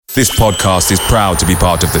This podcast is proud to be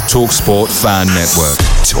part of the TalkSport Fan Network.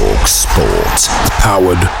 TalkSport.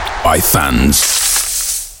 Powered by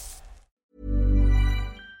fans.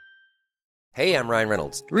 Hey, I'm Ryan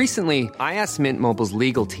Reynolds. Recently, I asked Mint Mobile's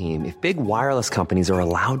legal team if big wireless companies are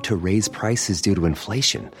allowed to raise prices due to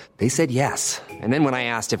inflation. They said yes. And then when I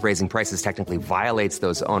asked if raising prices technically violates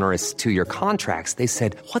those onerous two-year contracts, they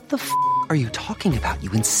said, "What the f*** are you talking about,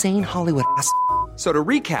 you insane Hollywood ass?" So to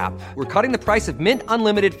recap, we're cutting the price of Mint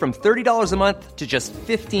Unlimited from $30 a month to just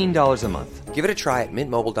 $15 a month. Give it a try at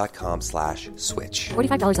mintmobile.com/switch.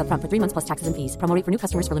 $45 up front for 3 months plus taxes and fees. Promo rate for new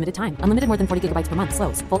customers for limited time. Unlimited more than 40 gigabytes per month.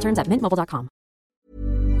 Slows full terms at mintmobile.com.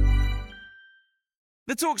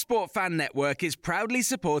 The TalkSport Fan Network is proudly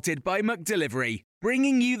supported by McDelivery,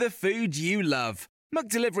 bringing you the food you love.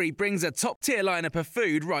 McDelivery brings a top-tier lineup of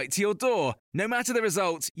food right to your door. No matter the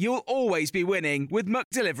result, you'll always be winning with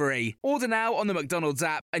McDelivery. Order now on the McDonald's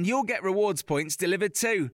app and you'll get rewards points delivered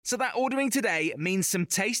too. So that ordering today means some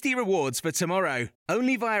tasty rewards for tomorrow.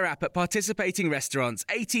 Only via app at participating restaurants.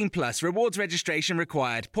 18 plus rewards registration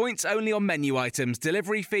required. Points only on menu items.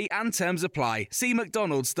 Delivery fee and terms apply. See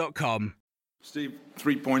mcdonalds.com. Steve,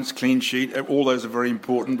 3 points, clean sheet. All those are very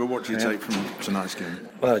important, but what do you take from tonight's game?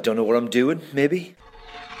 Well, I don't know what I'm doing, maybe.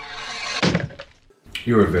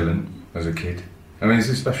 You were a villain as a kid. I mean, is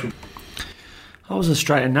it special? I was a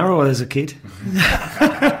straight and narrow as a kid. Albert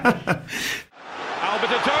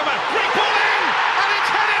Adoma, great ball in, and it's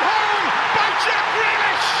headed home by Jack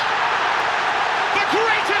Grealish. The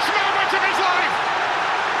greatest moment of his life.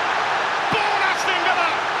 Born Aston Villa.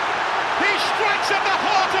 He strikes at the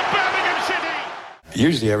heart of Birmingham City.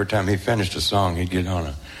 Usually every time he finished a song, he'd get on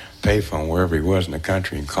a payphone wherever he was in the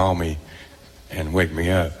country and call me and wake me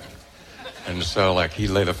up. And so, like, he'd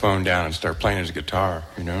lay the phone down and start playing his guitar,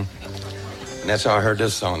 you know? And that's how I heard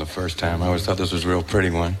this song the first time. I always thought this was a real pretty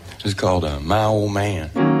one. It's called My Old Man.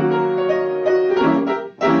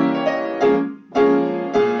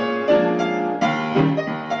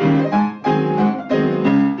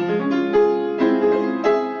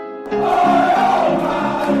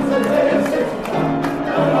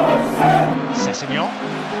 Sessegnon.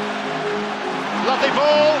 Lovely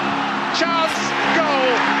ball. Chance.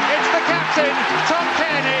 Goal. It's the captain, Tom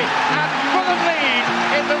Kearney, and Fulham lead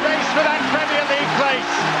in the race for that Premier League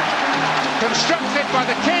place. Constructed by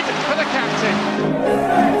the kid for the captain.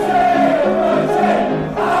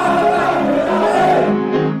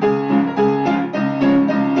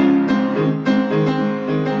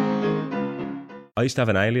 I used to have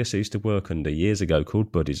an alias I used to work under years ago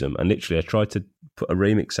called Buddhism, and literally I tried to put a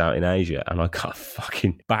remix out in Asia and I got a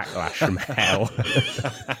fucking backlash from hell.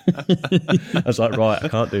 I was like, right, I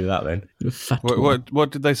can't do that then.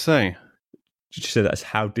 What did they say? She said, that's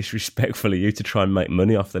how disrespectful are you to try and make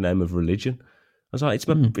money off the name of religion? I was like,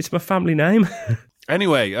 it's my family name.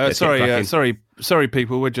 Anyway, sorry,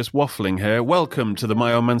 people. We're just waffling here. Welcome to the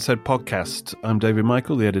My Old Man Said podcast. I'm David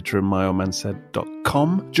Michael, the editor of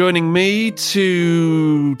myoldmansaid.com. Joining me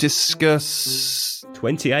to discuss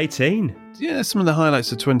 2018. Yeah, some of the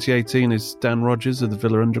highlights of 2018 is Dan Rogers of the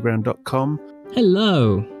villaunderground.com.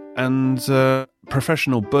 Hello. And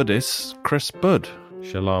professional Buddhist Chris Budd.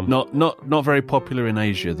 Shalom. Not very popular in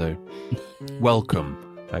Asia though. Welcome.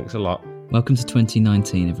 Thanks a lot. Welcome to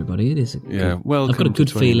 2019, everybody. It is. I've got a good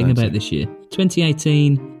feeling about this year.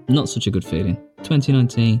 2018, not such a good feeling.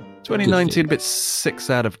 2019, a bit 6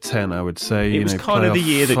 out of 10, I would say. It was kind of the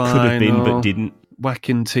year that could have been but didn't.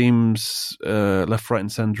 Whacking teams left, right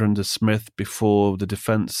and centre under Smith before the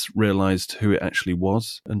defence realised who it actually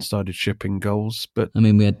was and started shipping goals. But I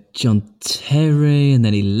mean, we had John Terry and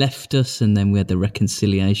then he left us and then we had the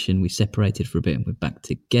reconciliation. We separated for a bit and we're back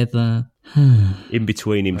together. In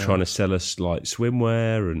between him trying to sell us like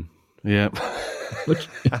swimwear and... Yeah.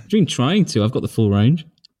 I've been trying to. I've got the full range.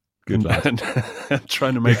 Good lad.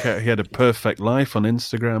 Trying to make out he had a perfect life on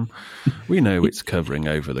Instagram. We know it's covering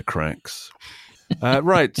over the cracks.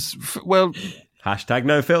 Right. Well... Hashtag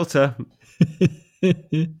no filter.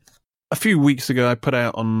 A few weeks ago, I put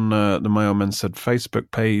out on the My Old Man Said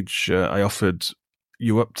Facebook page, I offered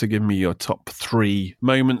you up to give me your top 3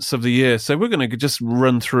 moments of the year. So we're going to just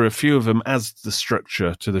run through a few of them as the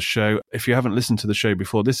structure to the show. If you haven't listened to the show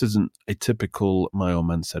before, this isn't a typical My Old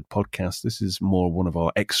Man Said podcast. This is more one of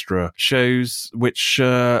our extra shows, which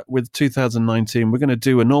with 2019, we're going to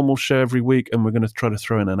do a normal show every week and we're going to try to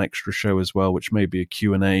throw in an extra show as well, which may be a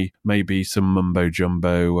Q&A, maybe some mumbo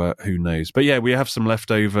jumbo, who knows. But yeah, we have some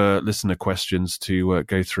leftover listener questions to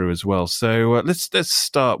go through as well. So let's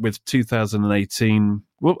start with 2018.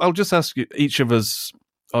 Well, I'll just ask you, each of us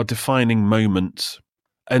our defining moment.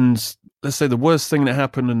 And let's say the worst thing that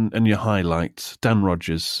happened and your highlight. Dan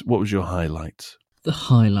Rogers, what was your highlight? The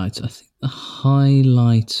highlight. I think the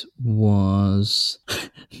highlight was.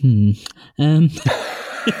 We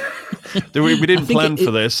didn't plan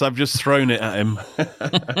for this. I've just thrown it at him.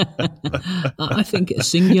 I think a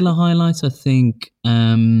singular highlight. I think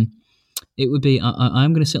it would be.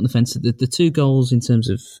 I'm going to sit on the fence. The two goals in terms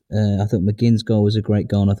of. I thought McGinn's goal was a great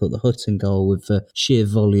goal, and I thought the Hutton goal with sheer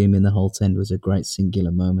volume in the whole end was a great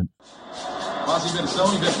singular moment. Faz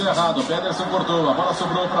inversão, inverteu errado. Pedersen cortou, a bola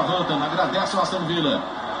sobrou para Hutton. Agradece o Aston Villa.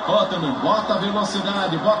 Hutton bota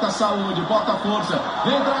velocidade, bota saúde, bota força.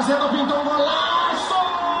 Vem trazendo, pintou um golaço!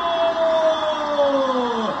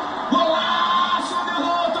 Golaço de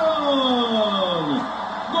Hutton!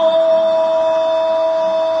 Gol!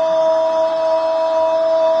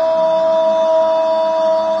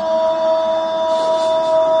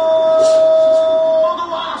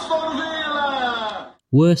 Do Aston Villa!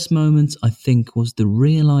 Worst moment, I think, was the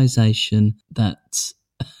realisation that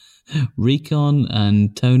Recon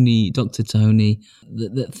and Dr. Tony,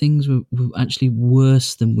 that things were actually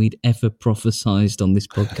worse than we'd ever prophesied on this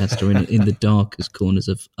podcast or in the darkest corners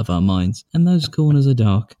of our minds. And those corners are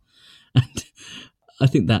dark. And I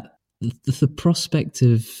think that the prospect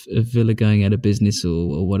of Villa going out of business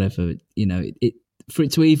or whatever, for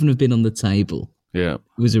it to even have been on the table,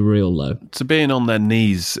 was a real low. To being on their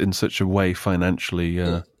knees in such a way financially,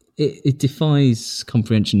 it defies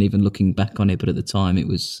comprehension even looking back on it, but at the time it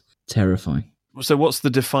was terrifying. So what's the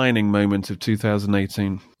defining moment of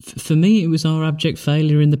 2018? For me, it was our abject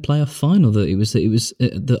failure in the playoff final. That it was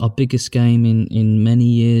our biggest game in many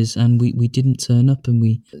years, and we didn't turn up. And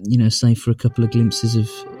we, save for a couple of glimpses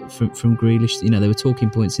from Grealish, there were talking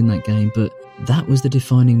points in that game, but that was the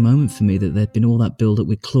defining moment for me. That there'd been all that build up,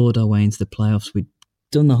 we'd clawed our way into the playoffs, we'd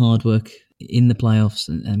done the hard work in the playoffs,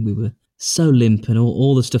 and we were so limp, and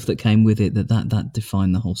all the stuff that came with it. That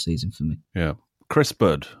defined the whole season for me. Yeah, Chris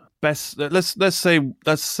Budd. Best. Let's say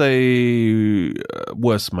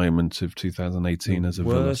worst moment of 2018 as a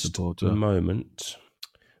Villa supporter. Worst moment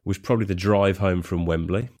was probably the drive home from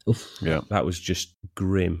Wembley. Oof. Yeah, that was just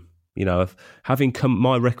grim. Having come,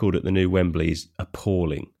 my record at the new Wembley is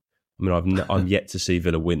appalling. I mean, I'm yet to see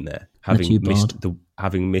Villa win there, having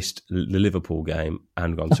missed the Liverpool game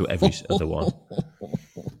and gone to every other one.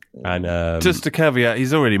 And just a caveat,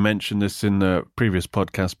 he's already mentioned this in the previous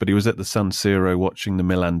podcast, but he was at the San Siro watching the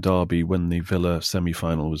Milan derby when the Villa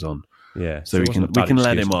semi-final was on. Yeah, so we can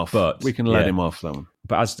let him off. But we can let him off that one.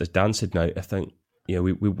 But as Dan said, no, I think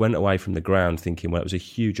we went away from the ground thinking, well, it was a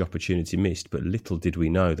huge opportunity missed, but little did we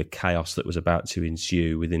know the chaos that was about to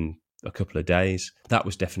ensue within a couple of days. That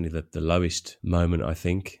was definitely the lowest moment, I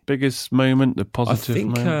think. Biggest moment, the positive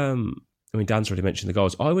moment? Dan's already mentioned the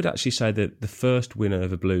goals. I would actually say that the first win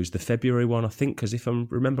over Blues, the February one, I think, because if I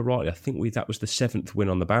remember rightly, I think that was the 7th win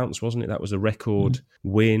on the bounce, wasn't it? That was a record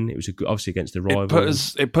win. It was obviously against the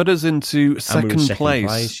rivals. It put us into second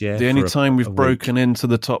place. The only time we've broken into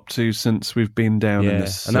the top 2 since we've been down in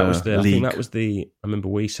this and that was league. I think that was I remember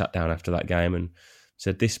we sat down after that game and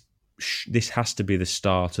said, this has to be the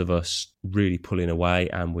start of us really pulling away,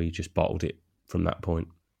 and we just bottled it from that point.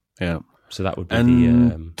 Yeah. So that would be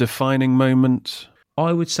the defining moment.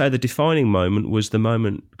 I would say the defining moment was the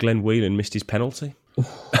moment Glenn Whelan missed his penalty.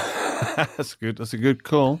 That's good. That's a good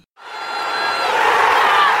call.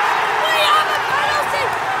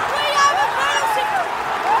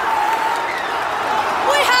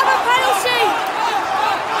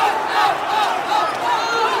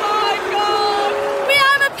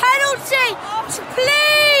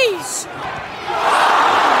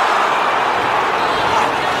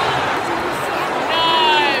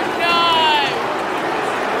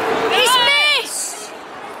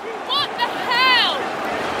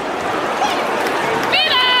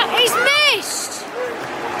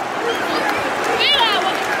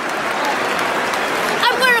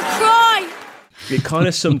 It kind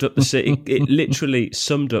of summed up the city. It literally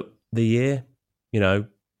summed up the year.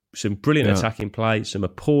 Some brilliant attacking play, some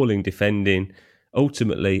appalling defending.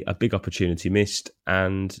 Ultimately, a big opportunity missed,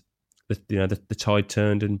 and the tide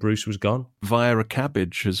turned, and Bruce was gone via a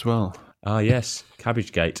cabbage as well. Ah, yes,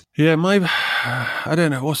 Cabbage Gate. Yeah, I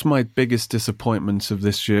don't know. What's my biggest disappointment of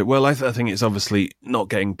this year? Well, I think it's obviously not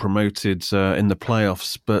getting promoted in the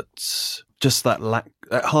playoffs, but just that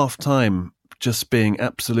at half time. Just being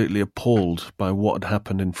absolutely appalled by what had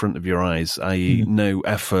happened in front of your eyes, i.e. no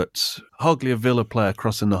effort, hardly a Villa player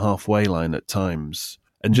crossing the halfway line at times,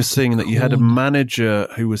 and just seeing that you had a manager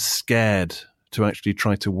who was scared to actually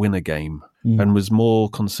try to win a game and was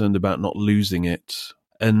more concerned about not losing it.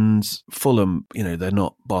 And Fulham, they're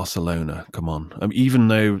not Barcelona, come on. Even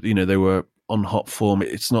though, they were on hot form.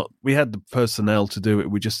 It's not. We had the personnel to do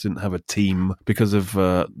it. We just didn't have a team because of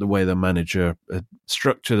the way the manager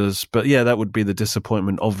structured us. But yeah, that would be the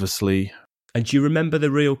disappointment, obviously. And do you remember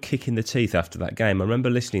the real kick in the teeth after that game? I remember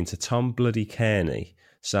listening to Tom bloody Kearney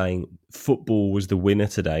saying football was the winner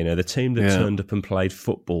today. You know, the team that turned up and played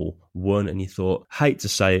football won, and you thought, hate to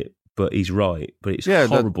say it, but he's right. But it's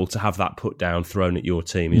horrible to have that put down thrown at your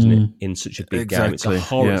team, isn't it? In such a big game. It's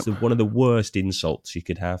it's one of the worst insults you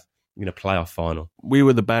could have in a playoff final. We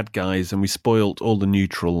were the bad guys, and we spoilt all the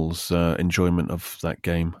neutrals' enjoyment of that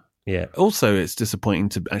game. Yeah. Also, it's disappointing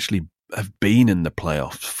to actually have been in the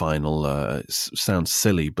playoff final. It sounds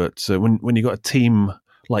silly, but when you got a team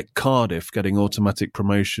like Cardiff getting automatic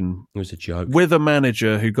promotion, it was a joke, with a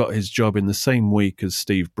manager who got his job in the same week as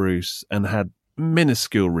Steve Bruce and had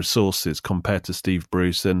minuscule resources compared to Steve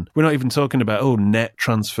Bruce, and we're not even talking about net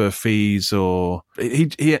transfer fees, or he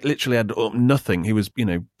literally had nothing. He was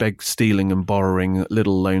stealing and borrowing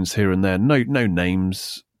little loans here and there, no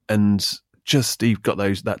names, and just he got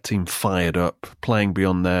that team fired up, playing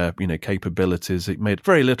beyond their capabilities. It made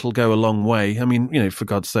very little go a long way. I mean, for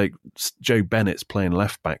God's sake, Joe Bennett's playing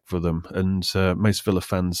left back for them, and most Villa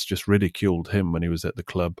fans just ridiculed him when he was at the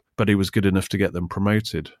club, but he was good enough to get them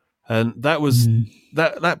promoted. And that was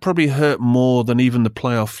that probably hurt more than even the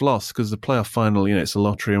playoff loss, because the playoff final, it's a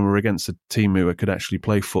lottery, and we're against a team who could actually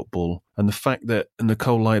play football. And the fact that in the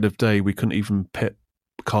cold light of day we couldn't even pit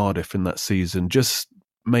Cardiff in that season just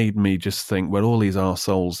made me just think, well, all these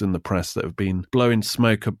arseholes in the press that have been blowing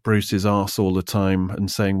smoke up Bruce's arse all the time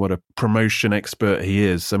and saying what a promotion expert he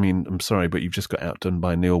is. I mean, I'm sorry, but you've just got outdone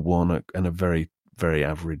by Neil Warnock and a very, very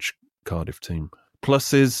average Cardiff team.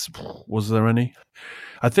 Pluses, was there any?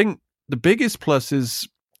 I think the biggest plus is,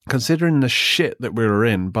 considering the shit that we were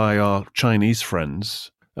in by our Chinese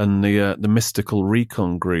friends and the mystical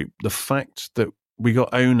recon group, the fact that we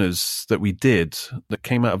got owners that we did that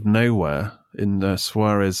came out of nowhere in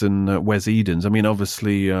Suarez and Wes Edens. I mean,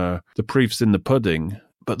 obviously, the proof's in the pudding,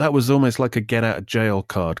 but that was almost like a get-out-of-jail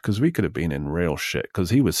card, because we could have been in real shit,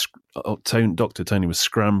 because Dr. Tony was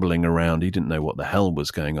scrambling around. He didn't know what the hell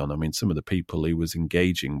was going on. I mean, some of the people he was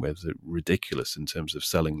engaging with are ridiculous in terms of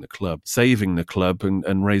selling the club, saving the club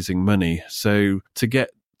and raising money. So to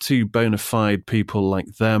get two bona fide people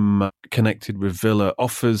like them connected with Villa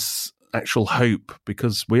offers actual hope,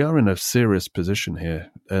 because we are in a serious position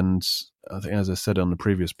here. And I think, as I said on the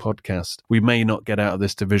previous podcast, we may not get out of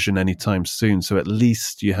this division anytime soon. So at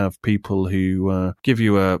least you have people who give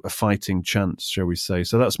you a fighting chance, shall we say.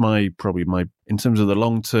 So that's probably my, in terms of the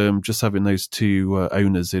long term, just having those two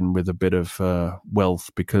owners in with a bit of wealth,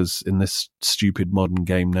 because in this stupid modern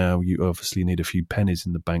game now, you obviously need a few pennies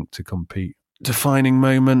in the bank to compete. Defining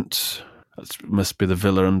moment. That must be the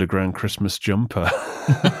Villa Underground Christmas jumper.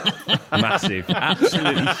 Massive.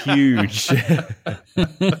 Absolutely huge.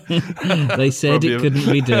 They said it couldn't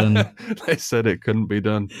be done. They said it couldn't be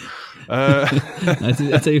done. I tell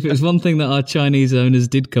you, if it was one thing that our Chinese owners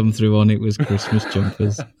did come through on, it was Christmas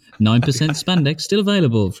jumpers. 9% spandex, still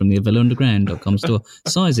available from the villaunderground.com store.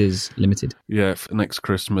 Sizes limited. Yeah, for next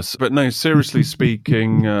Christmas. But no, seriously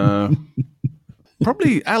speaking...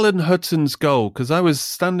 probably Alan Hutton's goal, because I was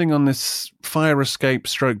standing on this fire escape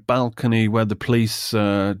stroke balcony where the police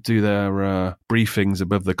do their briefings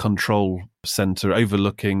above the control centre,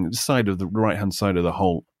 overlooking the right-hand side of the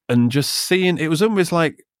Holt, and just seeing, it was almost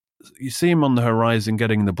like you see him on the horizon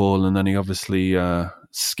getting the ball, and then he obviously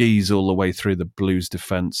skis all the way through the Blues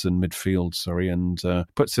defence and midfield, and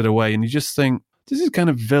puts it away, and you just think, this is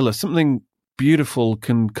kind of Villa, something beautiful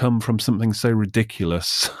can come from something so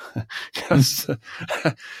ridiculous.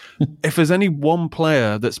 If there's any one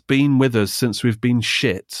player that's been with us since we've been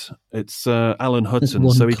shit, it's Alan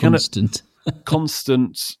Hutton. So he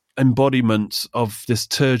constant embodiment of this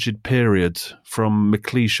turgid period from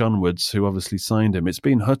McLeish onwards, who obviously signed him. It's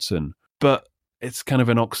been Hutton, but it's kind of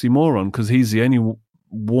an oxymoron, because he's the only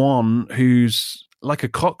one who's like a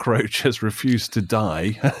cockroach has refused to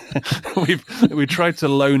die. We tried to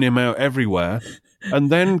loan him out everywhere,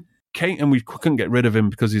 and then we couldn't get rid of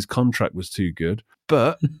him because his contract was too good.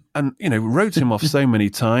 We wrote him off so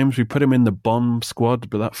many times. We put him in the bomb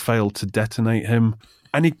squad, but that failed to detonate him.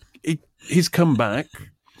 And he's come back.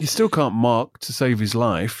 He still can't mark to save his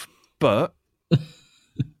life, but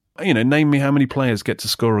name me how many players get to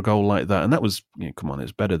score a goal like that. And that was, come on,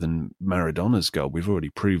 it's better than Maradona's goal. We've already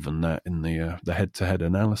proven that in the head-to-head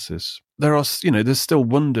analysis. There's still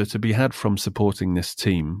wonder to be had from supporting this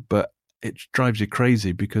team, but it drives you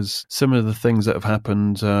crazy because some of the things that have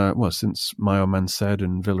happened, since My Old Man Said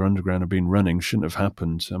and Villa Underground have been running, shouldn't have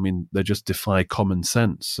happened. I mean, they just defy common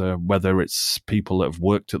sense, whether it's people that have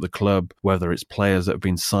worked at the club, whether it's players that have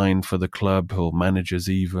been signed for the club or managers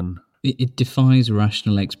even. It defies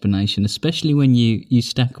rational explanation, especially when you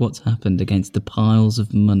stack what's happened against the piles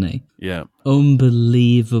of money. Yeah.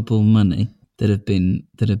 Unbelievable money that have been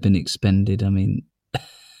expended. I mean...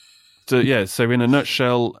 So in a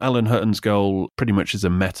nutshell, Alan Hutton's goal pretty much is a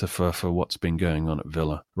metaphor for what's been going on at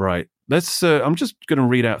Villa. Right. Let's. I'm just going to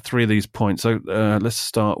read out 3 of these points. So let's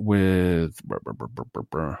start with...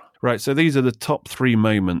 Right, so these are the top 3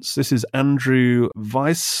 moments. This is Andrew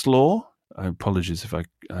Weislaw. Apologies if I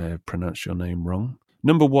pronounced your name wrong.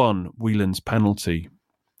 Number 1, Whelan's penalty.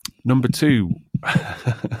 Number 2...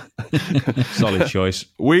 Solid choice.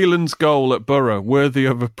 Whelan's goal at Borough, worthy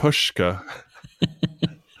of a Pushka.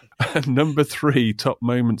 And number 3, top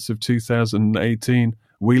moments of 2018,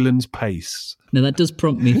 Whelan's pace. Now, that does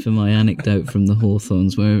prompt me for my anecdote from the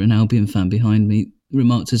Hawthorns, where an Albion fan behind me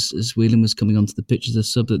remarked as Whelan was coming onto the pitch as a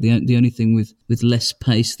sub that the only thing with less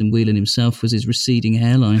pace than Whelan himself was his receding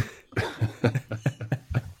hairline.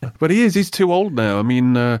 But he's too old now. I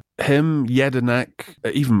mean, him, Jedinak,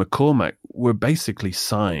 even McCormack were basically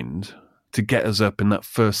signed to get us up in that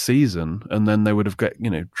first season, and then they would have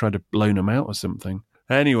tried to loan him out or something.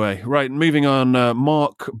 Anyway, right, moving on.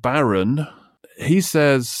 Mark Barron, he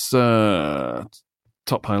says,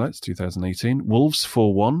 top highlights 2018, Wolves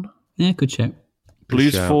 4-1. Yeah, good check.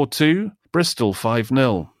 Blues 4-2, Bristol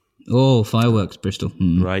 5-0. Oh, fireworks, Bristol.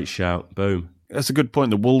 Great shout. Boom. That's a good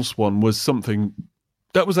point. The Wolves one was something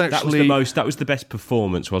that was actually... That was the best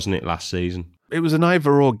performance, wasn't it, last season? It was an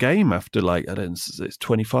either-or game after, it's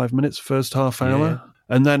 25 minutes, first half hour. Yeah.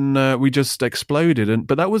 And then we just exploded.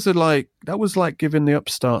 But that was like giving the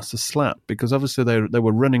upstarts a slap, because obviously they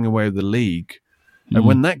were running away with the league. And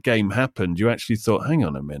when that game happened, you actually thought, hang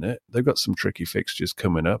on a minute, they've got some tricky fixtures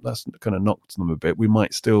coming up. That's kind of knocked them a bit. We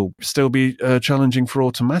might still be challenging for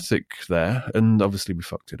automatic there. And obviously we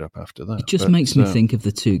fucked it up after that. It just makes me think of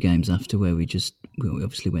the 2 games after where we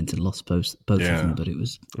obviously went and lost both of them, but it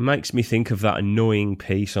makes me think of that annoying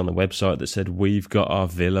piece on the website that said, "We've got our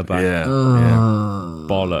Villa back." Yeah.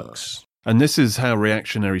 Bollocks. And this is how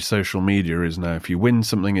reactionary social media is now. If you win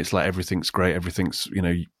something, it's like everything's great, everything's,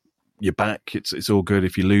 you're back, it's all good.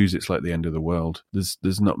 If you lose, it's like the end of the world.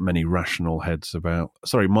 There's not many rational heads about.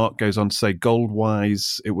 Sorry, Mark goes on to say,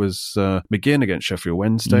 gold-wise, it was McGinn against Sheffield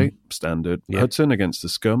Wednesday, standard. Yep. Hudson against the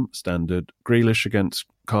Scum, standard. Grealish against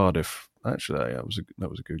Cardiff. Actually, that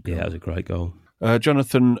was a good goal. Yeah, that was a great goal.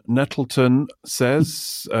 Jonathan Nettleton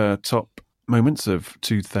says, top moments of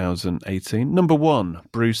 2018. Number 1,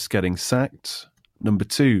 Bruce getting sacked. Number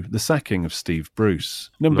 2, the sacking of Steve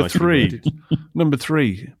Bruce. Number 3,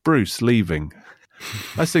 Bruce leaving.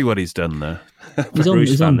 I see what he's done there.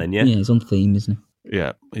 He's on then, yeah? Yeah, he's on theme, isn't he?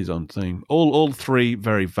 Yeah, he's on theme. All 3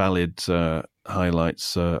 very valid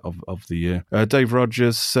highlights of the year. Dave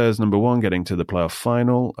Rogers says, number 1, getting to the playoff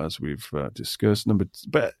final, as we've discussed.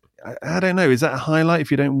 But I don't know. Is that a highlight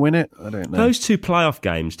if you don't win it? I don't know. Those 2 playoff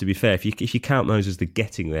games, to be fair, if you count those as the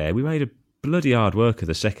getting there, we made a bloody hard work of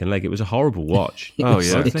the second leg. It was a horrible watch.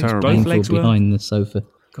 Terrible. Both legs behind the sofa.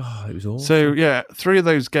 God, it was awful. So 3 of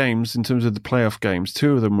those games, in terms of the playoff games,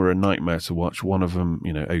 2 of them were a nightmare to watch. One of them,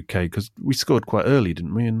 okay, because we scored quite early,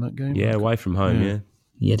 didn't we, in that game? Yeah, away from home.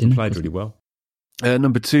 Yeah, we played really well.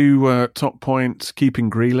 Number 2, top point, keeping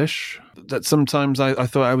Grealish. That sometimes I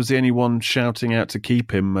thought I was the only one shouting out to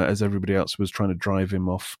keep him, as everybody else was trying to drive him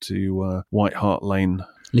off to White Hart Lane.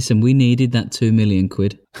 Listen, we needed that £2 million.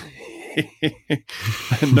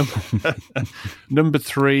 Number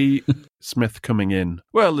 3, Smith coming in.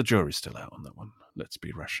 Well, the jury's still out on that one. Let's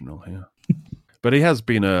be rational here. But he has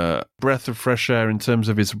been a breath of fresh air in terms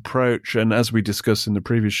of his approach, and as we discussed in the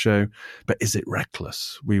previous show, but is it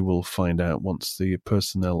reckless? We will find out once the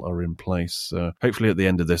personnel are in place, hopefully at the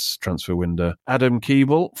end of this transfer window. Adam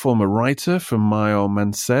Keeble, former writer for My Old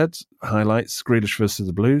Man Said, highlights Grealish versus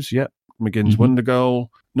the Blues. Yep. McGinn's wonder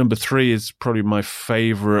goal. Number 3 is probably my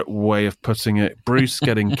favourite way of putting it. Bruce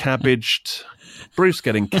getting cabbaged.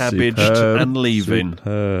 And leaving.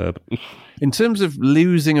 Superb. In terms of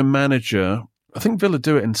losing a manager, I think Villa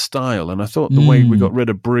do it in style, and I thought the way we got rid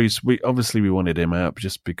of Bruce, we wanted him out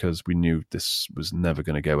just because we knew this was never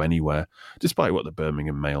going to go anywhere, despite what the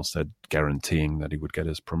Birmingham Mail said, guaranteeing that he would get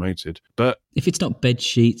us promoted. But if it's not bed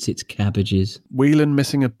sheets, it's cabbages. Whelan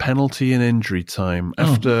missing a penalty in injury time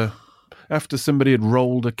after somebody had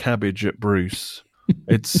rolled a cabbage at Bruce.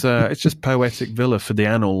 It's just poetic Villa for the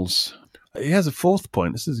annals. He has a fourth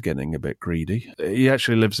point. This is getting a bit greedy. He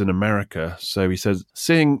actually lives in America. So he says,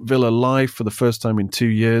 seeing Villa live for the first time in 2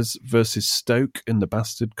 years versus Stoke in the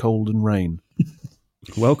bastard cold and rain.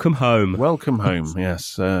 Welcome home. Welcome home,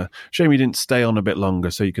 yes. Shame you didn't stay on a bit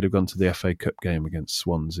longer so you could have gone to the FA Cup game against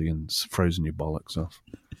Swansea and frozen your bollocks off.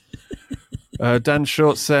 Dan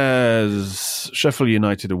Short says, Sheffield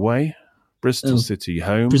United away. Bristol City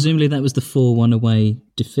home. Presumably that was the 4-1 away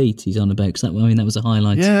defeat he's on about, because that was a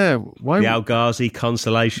highlight. Yeah. The Al Ghazi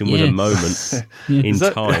consolation was a moment in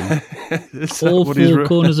time. All four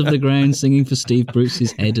corners of the ground singing for Steve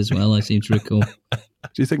Bruce's head as well, I seem to recall.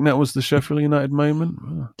 Do you think that was the Sheffield United moment?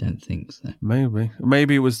 Don't think so.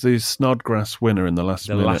 Maybe it was the Snodgrass winner in the last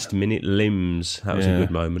minute. The last minute limbs. That was a good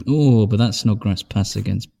moment. Oh, but that Snodgrass pass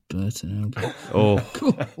against Burton.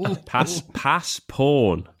 Pass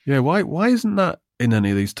porn. Yeah, why isn't that in any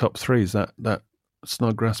of these top threes? That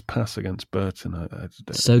Snodgrass pass against Burton. I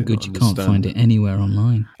so good you can't find it anywhere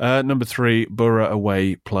online. Number 3, Borough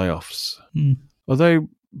away playoffs. Although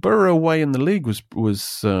Borough away in the league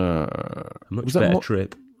was a much better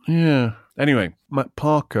trip. Yeah. Anyway, Matt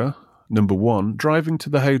Parker, number 1, driving to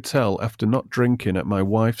the hotel after not drinking at my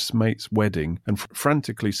wife's mate's wedding and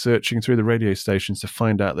frantically searching through the radio stations to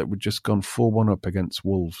find out that we'd just gone 4-1 up against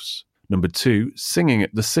Wolves. Number 2, singing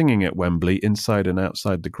at Wembley, inside and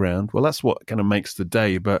outside the ground. Well, that's what kind of makes the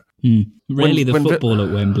day, but... Rarely the football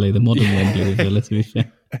at Wembley, the modern Wembley with Villa, to be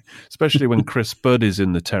fair. Especially when Chris Budd is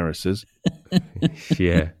in the terraces.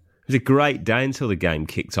 Yeah. It was a great day until the game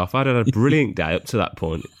kicked off. I'd had a brilliant day up to that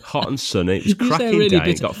point. Hot and sunny. It was a cracking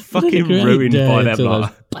day. It got fucking ruined by them. Those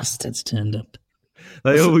bastards turned up.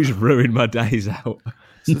 They always ruin my days out.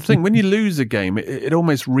 It's the thing, when you lose a game, it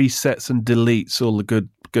almost resets and deletes all the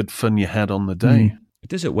good fun you had on the day. It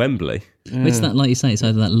does at Wembley. Yeah. It's that, like you say, it's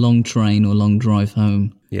either that long train or long drive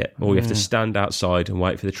home. Yeah, or you have to stand outside and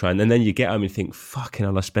wait for the train. And then you get home and think, fucking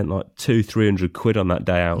hell, I spent like 200-300 quid on that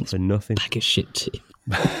day out for nothing. Bag of shit too.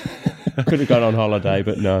 I could have gone on holiday,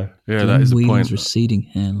 but no. Yeah, that is the point. Receding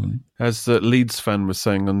hairline. As the Leeds fan was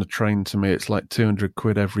saying on the train to me, it's like 200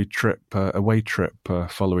 quid every trip, away trip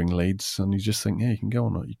following Leeds. And you just think, yeah, you can go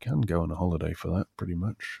on a holiday for that, pretty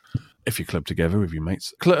much. If you club together with your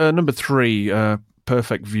mates. Number 3,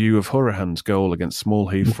 perfect view of Hourihan's goal against Small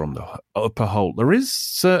Heath from the upper Holt.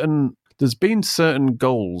 There's been certain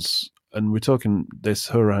goals, and we're talking this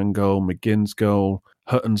Hourihan goal, McGinn's goal,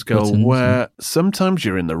 Hutton's goal, where sometimes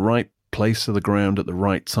you're in the right place of the ground at the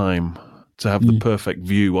right time to have the perfect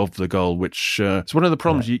view of the goal, which it's one of the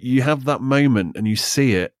problems. Yeah. You have that moment and you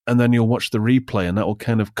see it, and then you'll watch the replay, and that will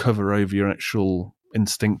kind of cover over your actual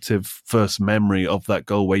instinctive first memory of that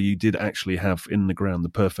goal where you did actually have in the ground the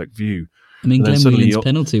perfect view. I mean, Glenn Whelan's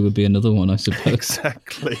penalty would be another one, I suppose.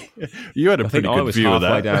 Exactly. You had a pretty good view of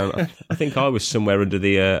that. Down. I think I was somewhere under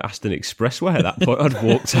the Aston Expressway at that point. I'd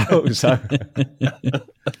walked out. So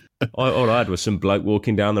all I had was some bloke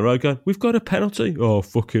walking down the road going, "We've got a penalty." Oh,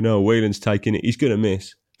 fucking hell, Whelan's taking it. He's going to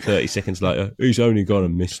miss. 30 seconds later, he's only gone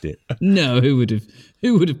and missed it. No, who would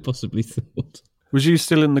have possibly thought? Was you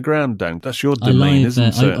still in the ground, Dan? That's your domain, isn't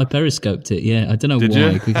it? I periscoped it, yeah. I don't know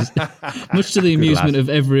why, because much to the amusement of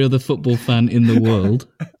every other football fan in the world.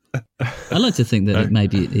 I like to think that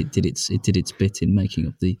it did its bit in making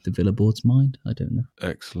up the Villa board's mind. I don't know.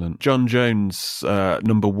 Excellent. John Jones,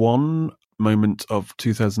 number 1 moment of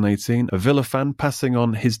 2018. A Villa fan passing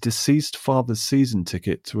on his deceased father's season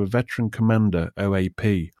ticket to a veteran commander,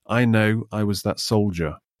 OAP. I know I was that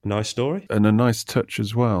soldier. Nice story. And a nice touch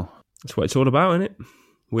as well. That's what it's all about, isn't it?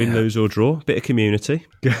 Win, lose or draw. Bit of community.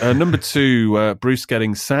 Number 2, Bruce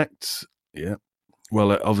getting sacked. Yeah.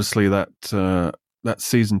 Well, obviously that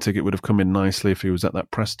season ticket would have come in nicely if he was at that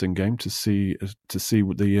Preston game to see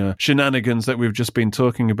the shenanigans that we've just been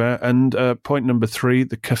talking about. And point number 3,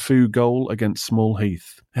 the Cafu goal against Small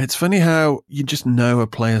Heath. It's funny how you just know a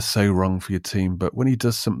player's so wrong for your team, but when he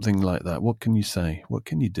does something like that, what can you say? What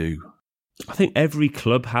can you do? I think every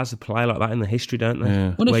club has a player like that in the history, don't they?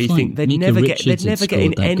 Yeah. Where you think they'd never get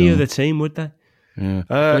in any other team, would they? Yeah.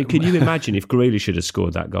 I mean, can you imagine if Grealish should have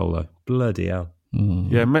scored that goal, though? Bloody hell.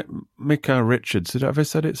 Yeah, Micah Richards. Did I ever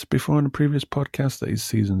said it's before in a previous podcast that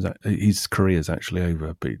his career's actually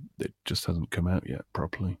over, but it just hasn't come out yet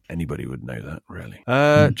properly. Anybody would know that, really.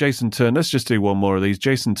 Jason Turner. Let's just do one more of these.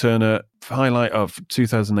 Jason Turner, highlight of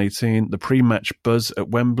 2018, the pre-match buzz at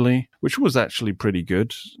Wembley, which was actually pretty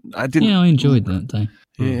good. I enjoyed that day.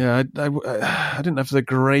 Yeah, I didn't have the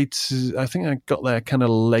great... I think I got there kind of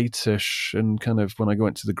late-ish, and kind of when I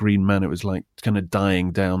went to the Green Man, it was like kind of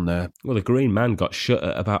dying down there. Well, the Green Man got shut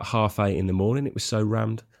at about 8:30 in the morning. It was so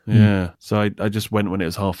rammed. Yeah, so I just went when it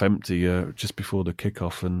was half empty, just before the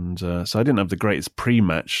kickoff, and so I didn't have the greatest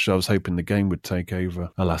pre-match. So I was hoping the game would take over.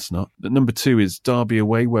 Alas, not. But number 2 is Derby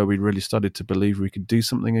away, where we really started to believe we could do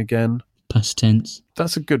something again. Past tense.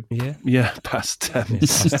 That's a good... Yeah, past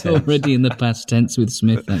tense. It's already in the past tense with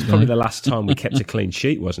Smith. That Probably the last time we kept a clean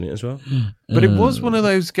sheet, wasn't it, as well? But it was one of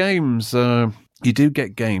those games... you do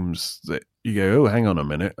get games that you go, oh, hang on a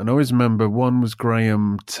minute. And I always remember one was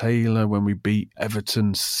Graham Taylor when we beat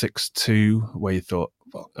Everton 6-2, where you thought,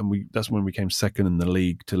 and that's when we came second in the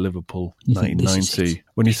league to Liverpool, 1990.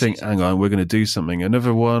 When you think, hang on, we're going to do something.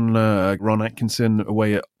 Another one, Ron Atkinson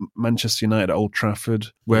away at Manchester United at Old Trafford,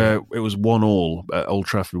 where it was 1-1 at Old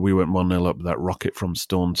Trafford. We went 1-0 up with that rocket from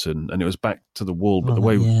Staunton, and it was back to the wall. But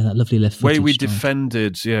that lovely left way we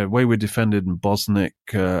defended, way we defended in Bosniak,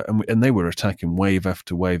 and they were attacking wave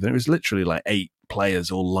after wave. There was literally like 8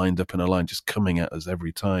 players all lined up in a line, just coming at us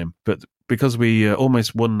every time. But because we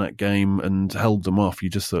almost won that game and held them off, you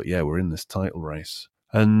just thought, yeah, we're in this title race.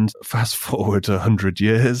 And fast forward 100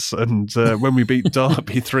 years, and when we beat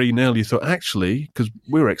Derby 3-0, you thought, actually, because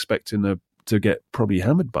we were expecting to get probably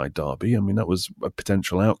hammered by Derby. I mean, that was a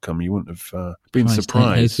potential outcome. You wouldn't have been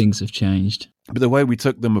surprised. How things have changed. But the way we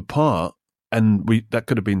took them apart, and that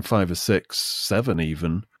could have been 5 or 6, 7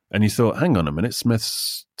 even, and you thought, hang on a minute,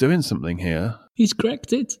 Smith's doing something here. He's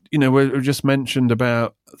cracked it. You know, we just mentioned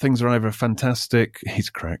about things are either fantastic. He's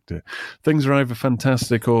cracked it. Things are either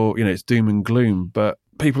fantastic or, it's doom and gloom. But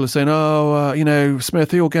people are saying,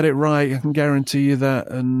 Smith, he'll get it right. I can guarantee you that.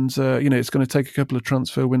 And, it's going to take a couple of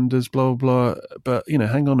transfer windows, blah, blah, blah. But,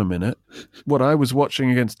 hang on a minute. What I was watching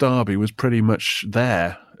against Derby was pretty much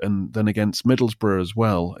there. And then against Middlesbrough as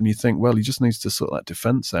well. And you think, well, he just needs to sort that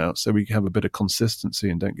defence out so we can have a bit of consistency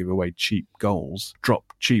and don't give away cheap goals, drop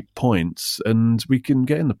cheap points, and we can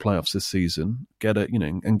get in the playoffs this season,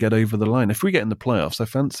 and get over the line. If we get in the playoffs, I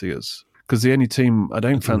fancy us. Because the only team I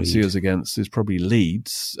don't fancy us against is probably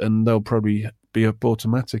Leeds, and they'll probably be up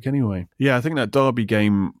automatic anyway. Yeah, I think that Derby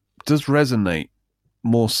game does resonate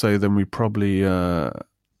more so than we probably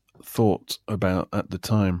thought about at the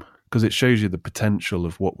time. Because it shows you the potential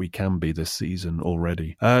of what we can be this season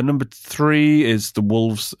already. Number 3 is the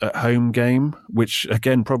Wolves at home game, which,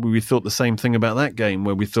 again, probably we thought the same thing about that game,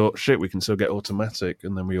 where we thought, shit, we can still get automatic,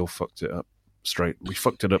 and then we all fucked it up straight. We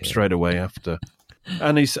fucked it up straight away after.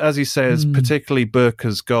 And as he says, particularly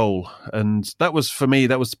Burka's goal. And that was, for me,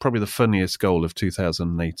 that was probably the funniest goal of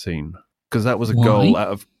 2018. Because that was a goal out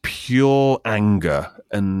of pure anger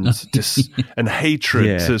and and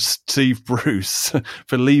hatred to Steve Bruce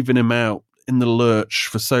for leaving him out in the lurch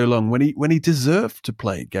for so long when he deserved to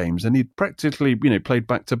play games, and he'd practically played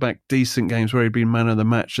back-to-back decent games where he'd been man of the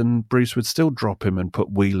match, and Bruce would still drop him and put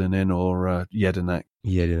Whelan in or Jedinak.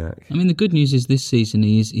 I mean, the good news is this season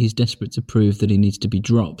he's desperate to prove that he needs to be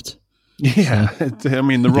dropped. Yeah, I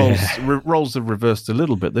mean, the roles have reversed a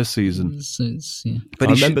little bit this season. But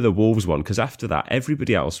I remember the Wolves one, because after that,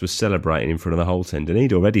 everybody else was celebrating in front of the Holte End, and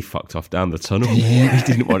he'd already fucked off down the tunnel. Yeah. He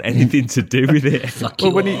didn't want anything to do with it.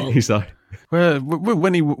 He's like... Well,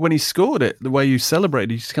 when he scored it, the way you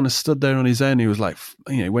celebrated, he just kind of stood there on his own. He was like,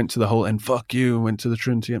 went to the Holte End, fuck you, and went to the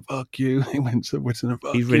Trinity, and fuck you. He went to Wittenham,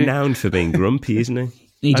 fuck He's renowned for being grumpy, isn't he?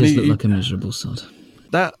 He does look like a miserable sod.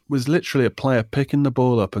 That was literally a player picking the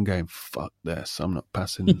ball up and going, fuck this, I'm not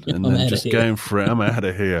passing, and then just going for it, I'm out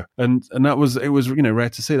of here. And it was rare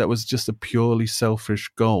to see. That was just a purely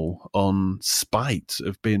selfish goal on spite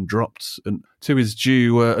of being dropped, and to his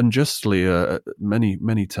due unjustly many,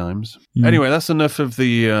 many times. Anyway, that's enough of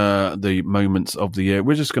the moments of the year.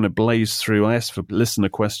 We're just going to blaze through. I asked for listener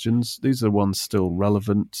questions. These are the ones still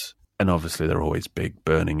relevant, and obviously they're always big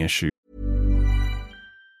burning issues.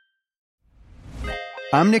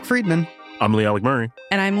 I'm Nick Friedman. I'm Lee Alec Murray.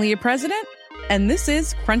 And I'm Leah President. And this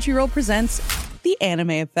is Crunchyroll Presents The Anime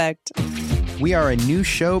Effect. We are a new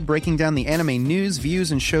show breaking down the anime news,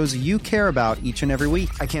 views, and shows you care about each and every week.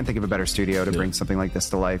 I can't think of a better studio to bring something like this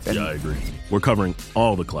to life. And I agree. We're covering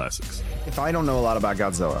all the classics. If I don't know a lot about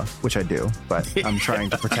Godzilla, which I do, but I'm trying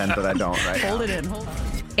to pretend that I don't right Hold it in.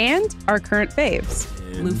 And our current faves.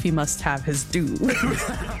 Luffy must have his due.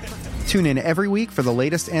 Tune in every week for the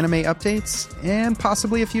latest anime updates and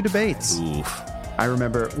possibly a few debates. Oof. I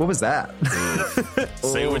remember, what was that?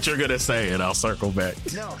 Say what you're going to say and I'll circle back.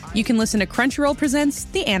 You can listen to Crunchyroll Presents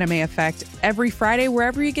The Anime Effect every Friday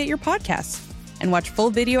wherever you get your podcasts, and watch full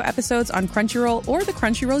video episodes on Crunchyroll or the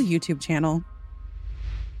Crunchyroll YouTube channel.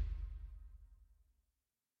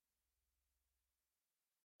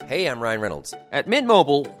 Hey, I'm Ryan Reynolds. At Mint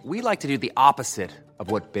Mobile, we like to do the opposite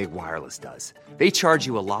of what Big Wireless does. They charge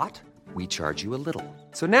you a lot. we charge you a little.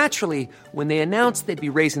 So naturally, when they announced they'd be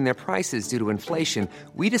raising their prices due to inflation,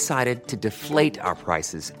 we decided to deflate our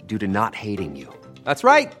prices due to not hating you. That's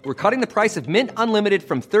right. We're cutting the price of Mint Unlimited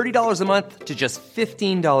from $30 a month to just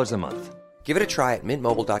 $15 a month. Give it a try at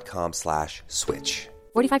mintmobile.com/switch.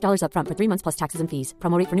 $45 up front for 3 months plus taxes and fees.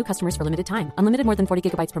 Promo rate for new customers for limited time. Unlimited more than 40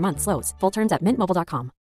 gigabytes per month. Slows full terms at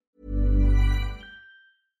mintmobile.com.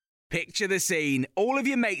 Picture the scene. All of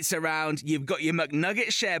your mates around, you've got your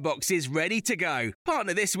McNugget share boxes ready to go.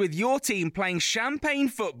 Partner this with your team playing champagne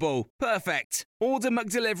football. Perfect. Order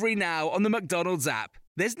McDelivery now on the McDonald's app.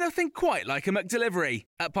 There's nothing quite like a McDelivery.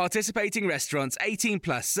 At participating restaurants, 18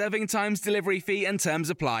 plus, serving times, delivery fee and terms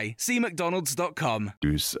apply. See mcdonalds.com.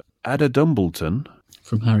 Who's Ada Dumbledon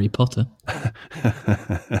from Harry Potter.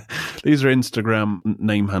 These are Instagram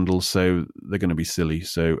name handles, so they're going to be silly.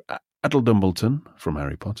 So Adel Dumbledon from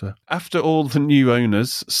Harry Potter. After all the new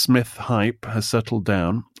owners, Smith hype has settled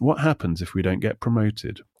down. What happens if we don't get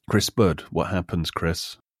promoted? Chris Budd, what happens,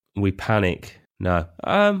 Chris? We panic. No.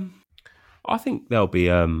 I think there'll be...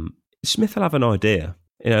 Smith will have an idea.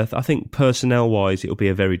 You know, I think personnel-wise, it'll be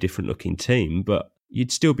a very different looking team, but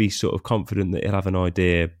you'd still be sort of confident that he'll have an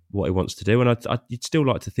idea what he wants to do. And you'd still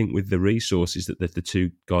like to think with the resources that the two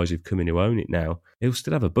guys who've come in who own it now, he'll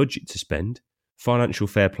still have a budget to spend. Financial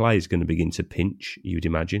fair play is going to begin to pinch, you'd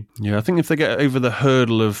imagine. Yeah, I think if they get over the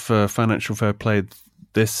hurdle of financial fair play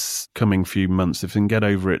this coming few months, if they can get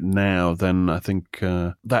over it now, then I think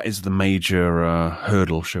that is the major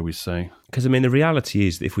hurdle, shall we say. Because, I mean, the reality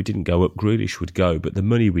is that if we didn't go up, Grealish would go, but the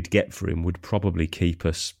money we'd get for him would probably keep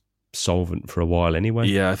us solvent for a while anyway.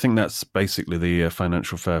 Yeah, I think that's basically the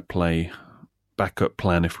financial fair play backup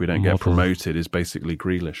plan if we don't get promoted is basically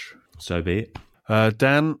Grealish. So be it.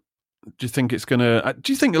 Dan, do you think it's going to...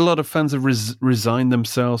 do you think a lot of fans have resigned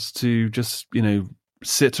themselves to just,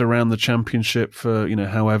 sit around the Championship for,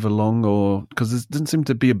 however long? Or because there doesn't seem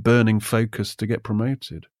to be a burning focus to get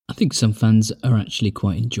promoted. I think some fans are actually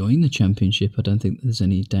quite enjoying the Championship. I don't think there's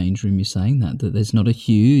any danger in me saying that there's not a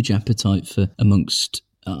huge appetite for amongst...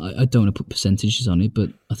 I don't want to put percentages on it, but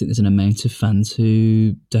I think there's an amount of fans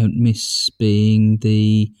who don't miss being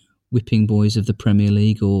the whipping boys of the Premier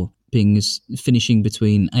League or finishing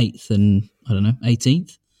between 8th and,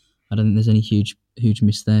 18th. I don't think there's any huge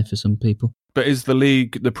miss there for some people. But is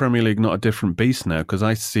the Premier League, not a different beast now? Because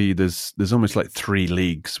I see there's almost like 3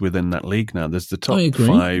 leagues within that league now. There's the top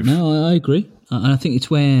 5. No, I agree. And I think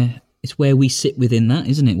it's where we sit within that,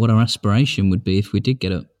 isn't it? What our aspiration would be if we did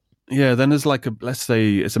get up. Yeah, then there's let's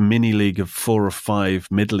say it's a mini league of 4 or 5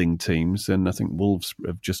 middling teams, and I think Wolves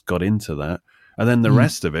have just got into that. And then the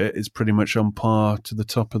rest of it is pretty much on par to the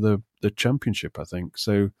top of the Championship, I think.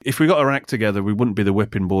 So if we got our act together, we wouldn't be the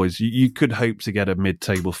whipping boys. You could hope to get a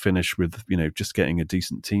mid-table finish with, just getting a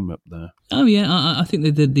decent team up there. Oh, yeah. I think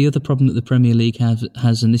that the other problem that the Premier League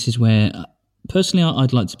has, and this is where, personally,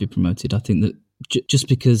 I'd like to be promoted. I think that just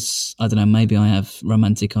because, I don't know, maybe I have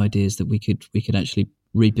romantic ideas that we could actually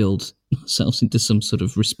rebuild ourselves into some sort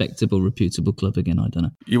of respectable, reputable club again. I don't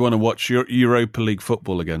know. You want to watch your Europa League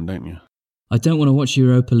football again, don't you? I don't want to watch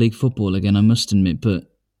Europa League football again, I must admit, but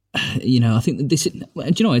I think that this. Do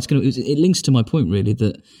you know? It links to my point really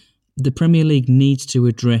that the Premier League needs to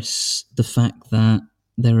address the fact that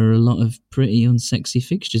there are a lot of pretty unsexy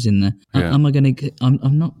fixtures in there. Yeah. I'm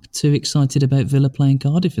not too excited about Villa playing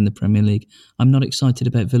Cardiff in the Premier League. I'm not excited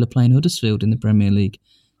about Villa playing Huddersfield in the Premier League.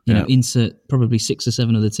 Insert probably 6 or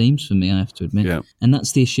 7 other teams for me, I have to admit. Yeah. And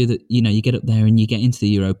that's the issue that, you get up there and you get into the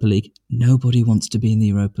Europa League. Nobody wants to be in the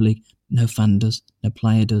Europa League. No fan does, no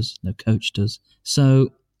player does, no coach does.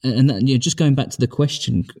 So, and that, just going back to the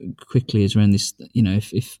question quickly is around this,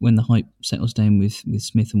 if when the hype settles down with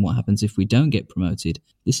Smith and what happens if we don't get promoted,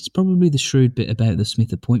 this is probably the shrewd bit about the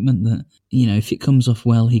Smith appointment that, if it comes off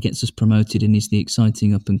well, he gets us promoted and he's the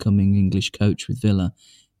exciting up-and-coming English coach with Villa.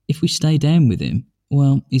 If we stay down with him,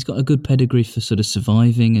 well, he's got a good pedigree for sort of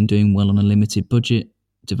surviving and doing well on a limited budget,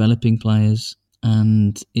 developing players,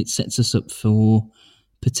 and it sets us up for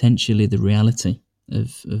potentially the reality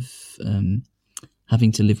of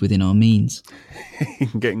having to live within our means.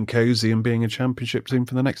 Getting cosy and being a Championship team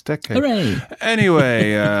for the next decade. Hooray!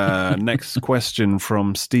 Anyway, next question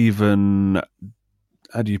from Stephen,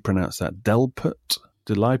 how do you pronounce that? Delput?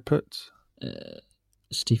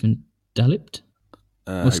 Stephen Dallipt?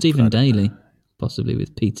 Or Stephen Daly, possibly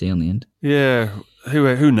with PT on the end. Yeah,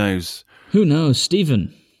 who knows? Who knows?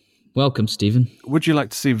 Stephen. Welcome, Stephen. Would you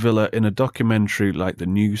like to see Villa in a documentary like the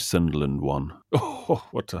new Sunderland one? Oh,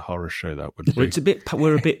 what a horror show that would be.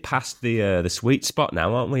 We're a bit past the sweet spot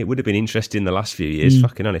now, aren't we? It would have been interesting the last few years.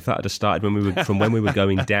 Fucking hell, if that had started when we were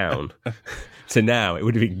going down to now, it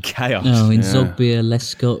would have been chaos. Oh, in Zogbia,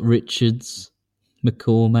 Lescott, Richards,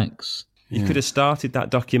 McCormack's. You could have started that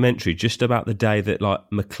documentary just about the day that like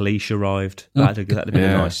McLeish arrived. That'd have been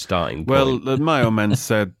a nice starting point. Well, the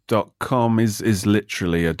MyoMenSaid.com is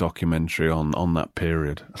literally a documentary on that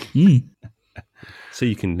period. So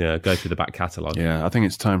you can go through the back catalogue. Yeah, I think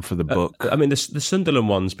it's time for the book. I mean, the Sunderland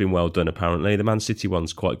one's been well done, apparently. The Man City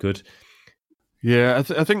one's quite good. Yeah,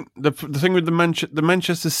 I think the thing with the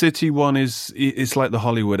Manchester City one is it's like the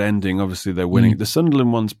Hollywood ending. Obviously, they're winning. The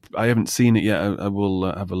Sunderland one's, I haven't seen it yet. I will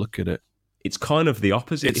have a look at it. It's kind of the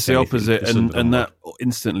opposite. It's the opposite, and that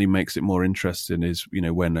instantly makes it more interesting. Is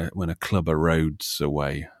when a club erodes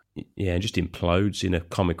away. Yeah, it just implodes in a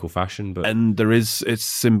comical fashion. And it's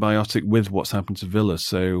symbiotic with what's happened to Villa,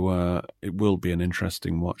 so it will be an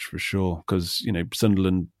interesting watch for sure. Because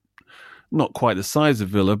Sunderland, not quite the size of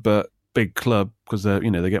Villa, but big club because they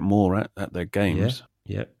get more at their games.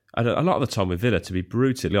 Yeah. A lot of the time with Villa, to be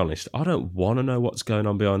brutally honest, I don't want to know what's going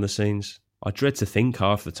on behind the scenes. I dread to think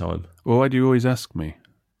half the time. Well, why do you always ask me?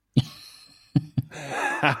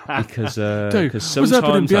 Because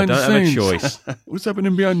sometimes I don't have a choice. What's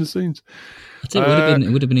happening behind the scenes? I think it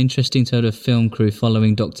would have been interesting to have a film crew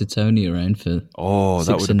following Dr. Tony around for 6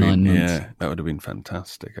 or 9 months. Yeah, that would have been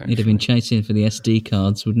fantastic. Actually. He'd have been chasing for the SD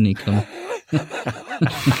cards, wouldn't he? Come.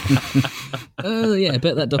 Oh yeah, I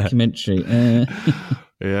bet that documentary.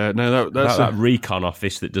 Yeah, no, that's that recon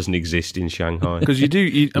office that doesn't exist in Shanghai. Because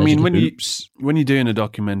when you're doing a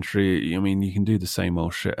documentary, I mean, you can do the same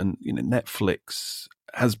old shit, and Netflix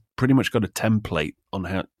has pretty much got a template on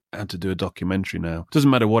how to do a documentary now. Doesn't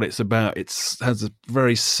matter what it's about; has a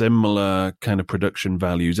very similar kind of production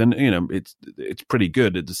values, and it's pretty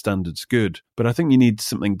good. The standard's good, but I think you need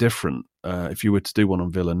something different if you were to do one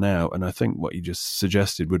on Villa now. And I think what you just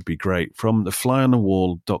suggested would be great. From the fly on the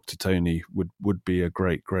wall, Dr. Tony would be a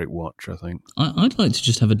great watch. I think I'd like to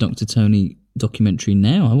just have a Dr. Tony documentary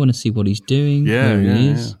now. I want to see what he's doing, where he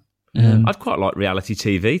is. Yeah. I'd quite like reality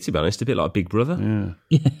TV, to be honest, a bit like Big Brother.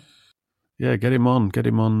 Yeah, get him on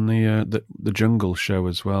the Jungle Show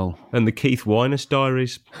as well, and the Keith Winus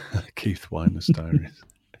Diaries. Keith Winus Diaries.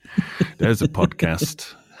 There's a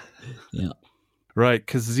podcast. Yeah. Right,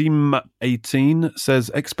 Kazim18 says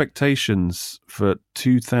expectations for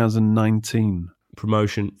 2019.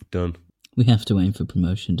 Promotion done. We have to aim for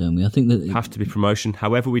promotion, don't we? I think that have to be promotion.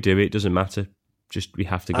 However we do it doesn't matter. Just we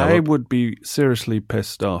have to go. I up. would be seriously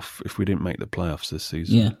pissed off if we didn't make the playoffs this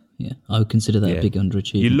season. Yeah. I would consider that a big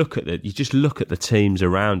underachievement. You just look at the teams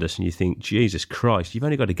around us and you think, Jesus Christ, you've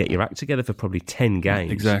only got to get your act together for probably 10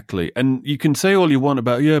 games. Exactly. And you can say all you want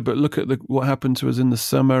about, but look at what happened to us in the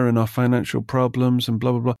summer and our financial problems and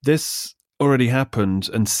blah, blah, blah. This already happened.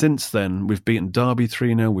 And since then, we've beaten Derby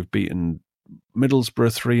 3-0. We've beaten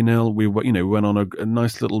Middlesbrough 3-0. We went on a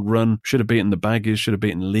nice little run. Should have beaten the Baggies, should have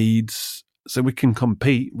beaten Leeds. So we can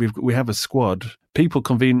compete. We have a squad. People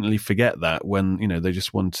conveniently forget that when they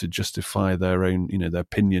just want to justify their own their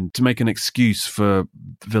opinion to make an excuse for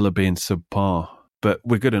Villa being subpar. But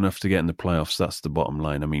we're good enough to get in the playoffs. That's the bottom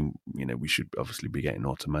line. I mean, we should obviously be getting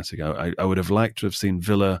automatic. I would have liked to have seen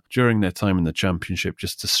Villa during their time in the Championship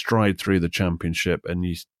just to stride through the Championship, and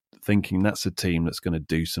you thinking that's a team that's going to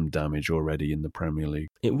do some damage already in the Premier League.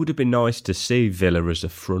 It would have been nice to see Villa as a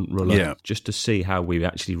front runner, just to see how we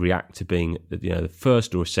actually react to being the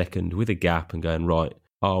first or second with a gap and going, right,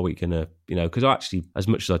 are we going to, because I actually, as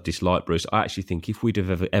much as I dislike Bruce, I actually think if we'd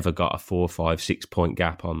have ever got a 4, 5, 6 point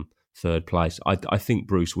gap on third place, I think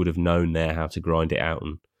Bruce would have known there how to grind it out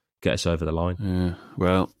and get us over the line. Yeah,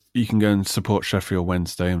 well, you can go and support Sheffield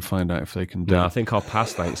Wednesday and find out if they can do it. No, I think I'll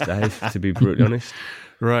pass, thanks, Dave, to be brutally honest.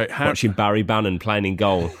 Right. Watching Barry Bannon playing in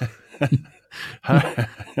goal.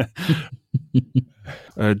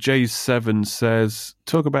 J7 says,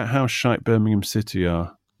 talk about how shite Birmingham City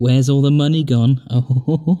are. Where's all the money gone?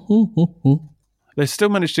 They still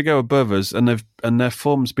managed to go above us, and their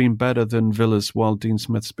form's been better than Villa's while Dean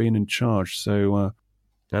Smith's been in charge. So,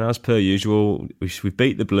 and as per usual, we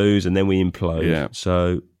beat the Blues and then we implode. Yeah.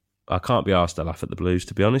 So I can't be asked to laugh at the Blues,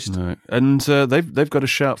 to be honest. No. And they've got a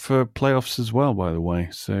shout for playoffs as well, by the way.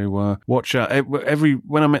 So watch out.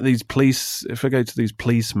 When I'm at these if I go to these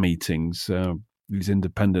police meetings, these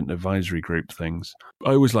independent advisory group things,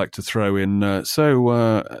 I always like to throw in,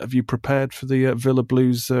 have you prepared for the Villa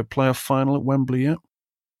Blues playoff final at Wembley yet?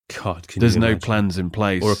 God, there's no plans in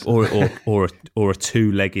place. Or a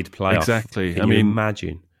two-legged playoff. Exactly. Can you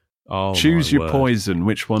imagine? Oh, choose your poison.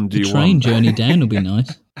 Which one do you want? The train journey down will be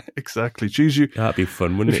nice. Exactly. Choose you. That'd be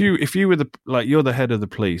fun, wouldn't it? If you were you're the head of the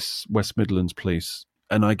police, West Midlands Police,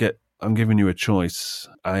 and I'm giving you a choice.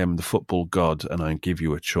 I am the football god, and I give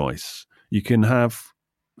you a choice. You can have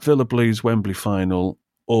Villa Blues Wembley final,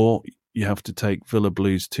 or you have to take Villa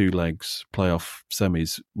Blues 2 legs playoff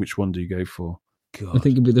semis. Which one do you go for? God. I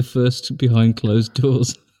think it'd be the first behind closed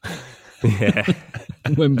doors. Yeah.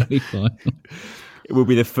 Wembley final. It will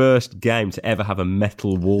be the first game to ever have a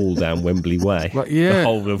metal wall down Wembley Way. Well, yeah. The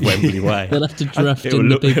whole of Wembley Way. They'll have to draft in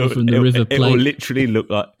the people from the River Plate. It will literally look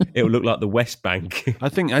like the West Bank. I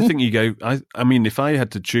think you go. I mean, if I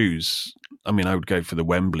had to choose, I would go for the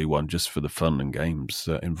Wembley one just for the fun and games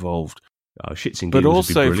involved. Oh, shits and but giggles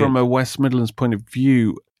also would be from a West Midlands point of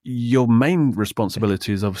view, your main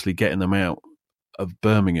responsibility is obviously getting them out of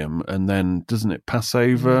Birmingham, and then doesn't it pass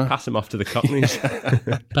over? Pass them off to the Cockneys.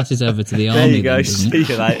 Passes over to the army. There you go. Then, See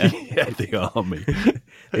you later. Yeah, the army,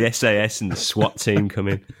 the SAS and the SWAT team come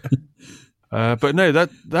in. But no,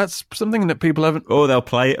 that's something that people haven't. Oh, they'll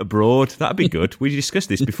play it abroad. That'd be good. We discussed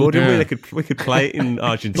this before, didn't we? We could play it in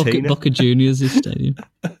Argentina. Boca Juniors' stadium.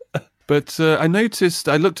 But I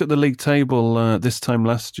looked at the league table this time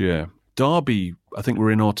last year. Derby, I think,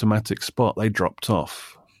 were in automatic spot. They dropped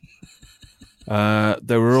off.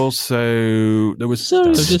 There was. Sorry,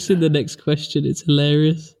 I've just seen the next question. It's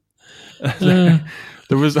hilarious. There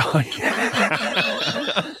was.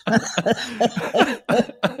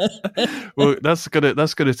 Well, that's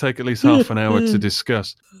gonna take at least half an hour to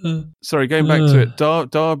discuss. Sorry, going back to it.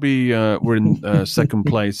 Derby were in second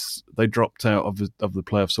place. They dropped out of the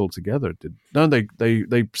playoffs altogether.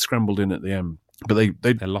 They scrambled in at the end. But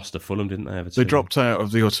they lost to Fulham, didn't they? They dropped out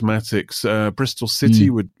of the automatics. Bristol City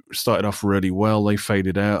started off really well. They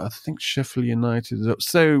faded out. I think Sheffield United is up.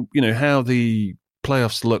 So, how the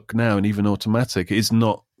playoffs look now, and even automatic, is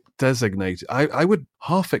not designated. I would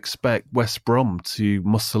half expect West Brom to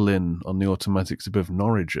muscle in on the automatics above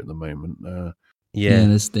Norwich at the moment. Over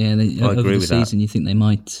the season, you think they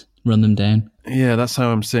might run them down. Yeah, that's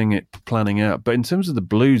how I'm seeing it planning out. But in terms of the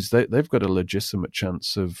Blues, they've got a legitimate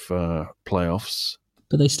chance of playoffs.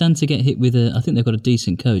 But they stand to get hit with I think they've got a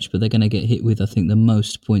decent coach, but they're going to get hit with, I think, the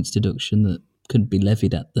most points deduction that could be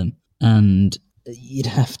levied at them. And you'd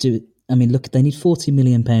have to, look, they need £40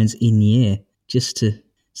 million in year just to,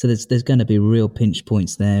 so there's going to be real pinch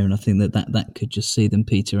points there. And I think that could just see them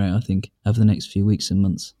peter out, I think, over the next few weeks and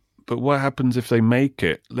months. But what happens if they make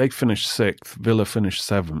it? They finish 6th, Villa finish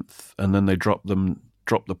 7th, and then they drop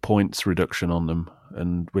the points reduction on them,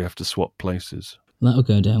 and we have to swap places. That'll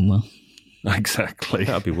go down well. Exactly.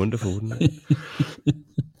 That'd be wonderful, wouldn't it?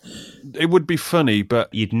 It would be funny,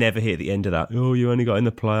 but you'd never hit the end of that. Oh, you only got in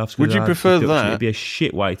the playoffs. Would you prefer that? It'd be a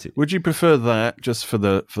shit way to. Would you prefer that just for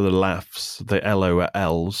the laughs, the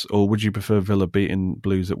LOLs, or would you prefer Villa beating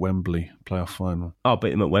Blues at Wembley playoff final? I'll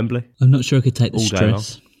beat them at Wembley. I'm not sure I could take the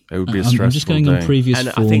stress. It would be a stressful I'm just going on previous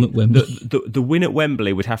form I think at Wembley. The win at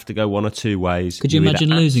Wembley would have to go one or two ways. Could you imagine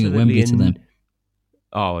losing at Wembley to them?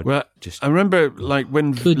 Oh, well, I remember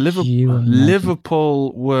when Liverpool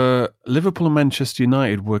and Manchester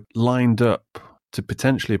United were lined up to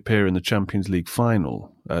potentially appear in the Champions League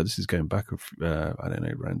final. This is going back,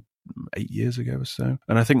 around 8 years ago or so.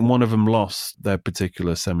 And I think one of them lost their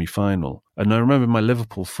particular semi-final. And I remember my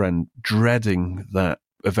Liverpool friend dreading that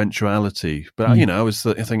eventuality. But, I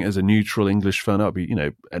think as a neutral English fan, I'd be,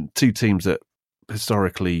 and two teams that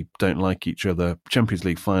historically don't like each other. Champions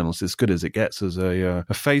League finals, as good as it gets as a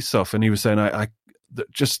face-off. And he was saying,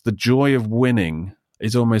 just the joy of winning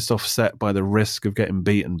is almost offset by the risk of getting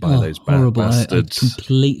beaten by those bastards. I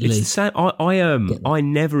completely. It's the same. I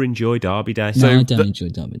never enjoy Derby Day. No, I don't enjoy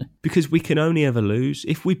Derby Day because we can only ever lose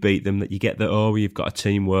if we beat them. That you get you've got a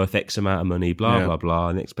team worth X amount of money, blah blah blah,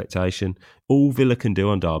 and expectation. All Villa can do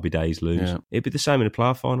on Derby Day is lose. Yeah. It'd be the same in a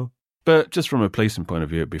playoff final. But just from a policing point of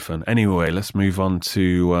view, it'd be fun. Anyway, let's move on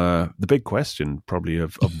to the big question, probably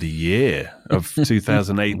of the year of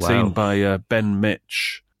 2018 by Ben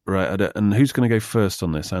Mitch. Right, and who's going to go first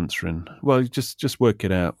on this answering? Well, just work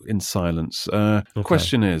it out in silence. Okay.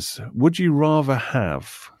 Question is, would you rather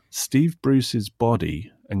have Steve Bruce's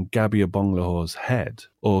body and Gabby Agbonlaho's head,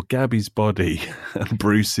 or Gabby's body and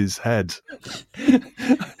Bruce's head?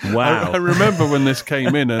 Wow. I remember when this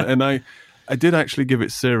came in, and I did actually give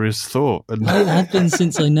it serious thought. And I have been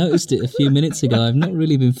since I noticed it a few minutes ago. I've not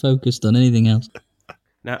really been focused on anything else.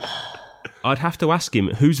 Now, I'd have to ask him,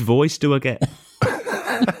 whose voice do I get?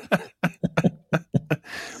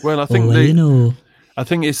 Well, I think I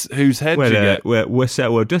think it's whose head you get.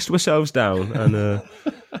 We'll dust ourselves down, and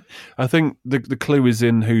I think the clue is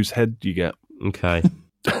in whose head you get. Okay.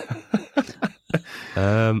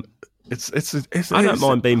 I don't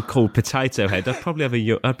mind being called Potato Head. I'd probably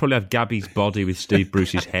have Gabby's body with Steve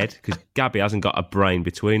Bruce's head, because Gabby hasn't got a brain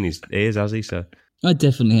between his ears, has he? So I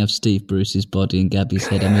definitely have Steve Bruce's body and Gabby's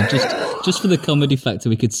head. I mean, just for the comedy factor,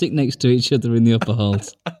 we could sit next to each other in the upper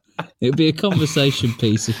halls. It would be a conversation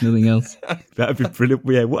piece, if nothing else. That'd be brilliant.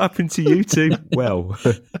 Yeah, what happened to you two? Well,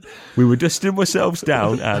 we were dusting ourselves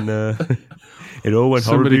down and it all went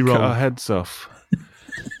horribly wrong. Somebody cut our heads off.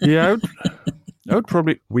 Yeah, I would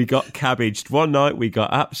probably... We got cabbaged. One night we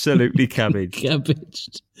got absolutely cabbaged.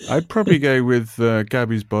 Cabbaged. I'd probably go with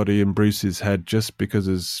Gabby's body and Bruce's head just because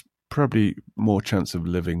there's probably more chance of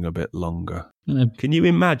living a bit longer. Can you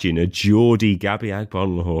imagine a Geordie Gabby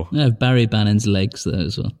Agbonlahor? I have Barry Bannon's legs there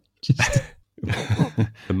as well. The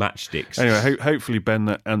matchsticks. Anyway, hopefully, Ben,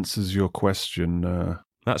 that answers your question.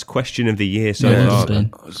 That's question of the year so far.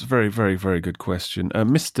 It's a very, very, very good question.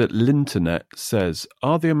 Mr. Linternet says,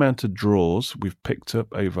 are the amount of draws we've picked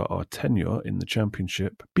up over our tenure in the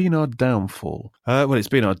Championship been our downfall? Well, it's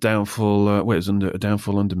been our downfall. It was a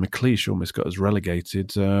downfall under McLeish, almost got us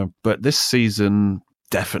relegated. But this season,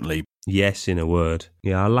 definitely. Yes, in a word.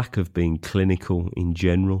 Yeah, our lack of being clinical in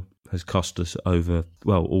general has cost us over,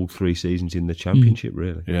 well, all 3 seasons in the Championship,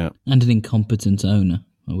 really. Yeah. And an incompetent owner.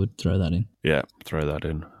 I would throw that in. Yeah, throw that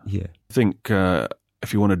in. Yeah. I think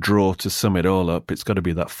if you want to draw to sum it all up, it's got to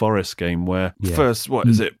be that Forest game where first,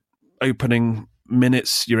 opening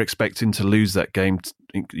minutes, you're expecting to lose that game.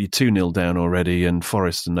 You're 2-0 down already, and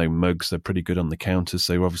Forest are no mugs. They're pretty good on the counters,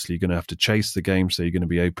 so obviously you're going to have to chase the game, so you're going to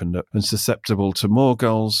be opened up and susceptible to more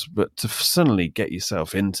goals. But to suddenly get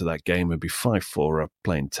yourself into that game and be 5-4 up,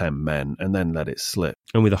 playing 10 men, and then let it slip.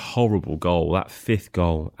 And with a horrible goal, that 5th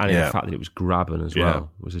goal, and the fact that it was grabbing as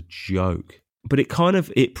well, was a joke. But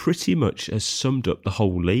it pretty much has summed up the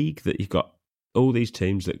whole league, that you've got all these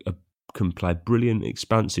teams that can play brilliant,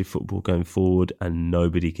 expansive football going forward, and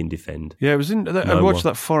nobody can defend. Yeah, it was I watched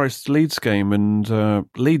that Forest Leeds game, and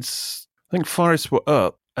Leeds, I think Forest were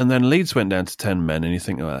up, and then Leeds went down to 10 men, and you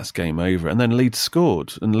think, oh, that's game over. And then Leeds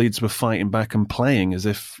scored, and Leeds were fighting back and playing as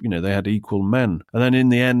if, they had equal men. And then in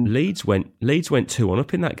the end... Leeds went 2-1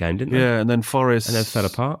 up in that game, didn't they? Yeah, and then Forest... And then fell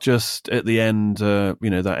apart. Just at the end,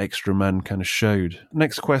 that extra man kind of showed.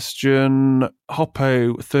 Next question,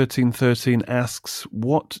 Hoppo1313 asks,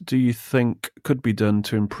 what do you think could be done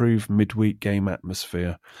to improve midweek game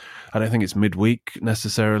atmosphere? I don't think it's midweek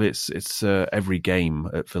necessarily, it's every game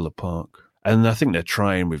at Villa Park. And I think they're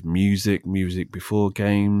trying with music before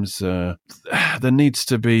games. There needs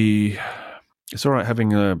to be... It's all right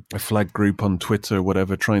having a flag group on Twitter or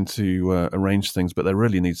whatever, trying to arrange things, but there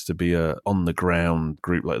really needs to be a on-the-ground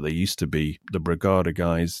group like there used to be, the Brigada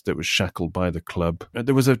guys that was shackled by the club.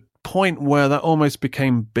 There was a point where that almost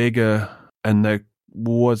became bigger, and there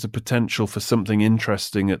was a potential for something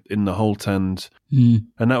interesting in the Holt End.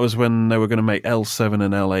 And that was when they were going to make L7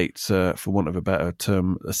 and L8, for want of a better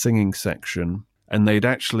term, a singing section. And they'd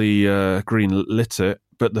actually green-lit it.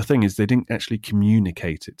 But the thing is, they didn't actually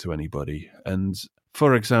communicate it to anybody. And,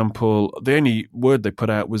 for example, the only word they put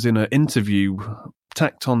out was in an interview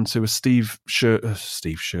tacked on to a Steve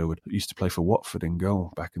Sherwood, who used to play for Watford in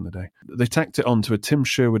goal back in the day. They tacked it on to a Tim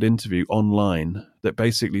Sherwood interview online that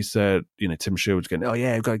basically said, Tim Sherwood's going, oh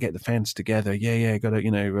yeah, we've got to get the fans together. Yeah, got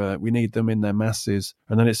to, we need them in their masses.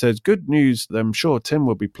 And then it says, good news, I'm sure Tim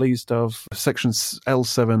will be pleased of. Sections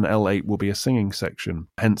L7, L8 will be a singing section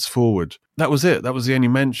henceforward. That was it. That was the only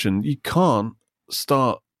mention. You can't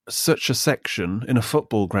start such a section in a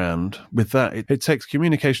football ground with that. It takes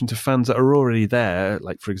communication to fans that are already there,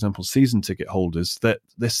 like, for example, season ticket holders, that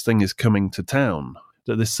this thing is coming to town,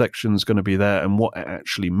 that this section's going to be there, and what it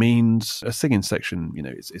actually means. A singing section,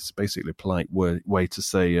 it's basically a polite way to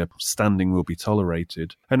say standing will be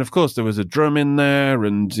tolerated. And of course, there was a drum in there,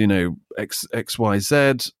 and,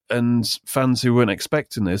 XYZ, and fans who weren't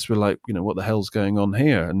expecting this were like, what the hell's going on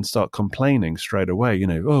here? And start complaining straight away,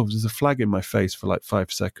 oh, there's a flag in my face for like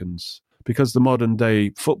 5 seconds. Because the modern day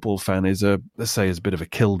football fan is a bit of a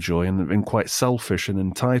killjoy and quite selfish and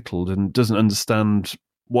entitled, and doesn't understand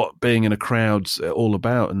what being in a crowd's all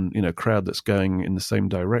about, and, a crowd that's going in the same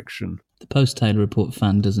direction. The post-Taylor Report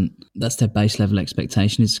fan doesn't... That's their base level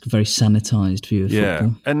expectation. It's a very sanitised view of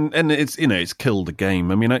football. And it's, it's killed the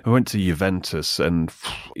game. I mean, I went to Juventus and,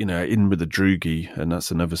 in with the Drugi, and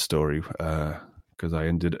that's another story, because I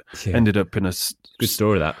ended up in a... Good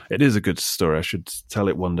story, that. It is a good story. I should tell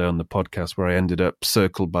it one day on the podcast, where I ended up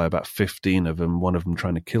circled by about 15 of them, one of them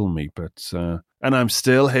trying to kill me, but... And I'm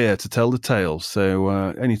still here to tell the tale. So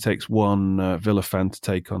only takes one Villa fan to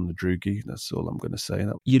take on the Drugi. That's all I'm going to say.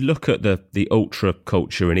 You look at the ultra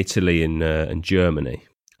culture in Italy and Germany,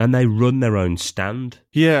 And they run their own stand.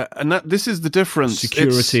 Yeah, and this is the difference.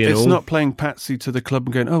 Security and it's all. not playing patsy to the club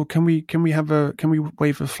and going, oh, can we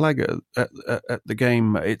wave a flag at the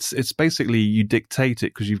game? It's basically you dictate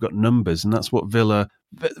it because you've got numbers, and that's what Villa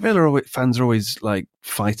fans are always like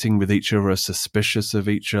fighting with each other, suspicious of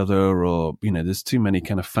each other, or there's too many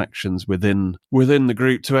kind of factions within the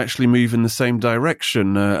group to actually move in the same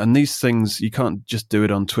direction. And these things you can't just do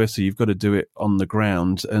it on Twitter. You've got to do it on the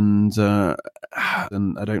ground, and I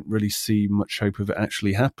don't really see much hope of it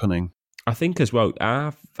actually happening. I think as well,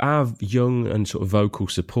 our young and sort of vocal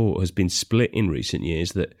support has been split in recent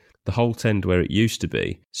years. That the whole end where it used to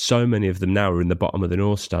be, so many of them now are in the bottom of the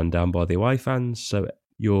North Stand down by the away fans. So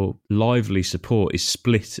your lively support is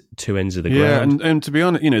split two ends of the ground. Yeah, and to be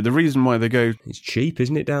honest, the reason why they go... It's cheap,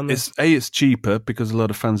 isn't it, down there? It's cheaper because a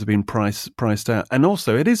lot of fans have been priced out. And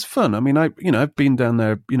also, it is fun. I mean, I've been down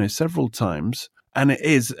there, several times. And it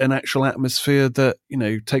is an actual atmosphere that,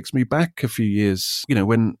 takes me back a few years,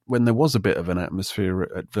 when there was a bit of an atmosphere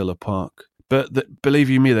at Villa Park. But believe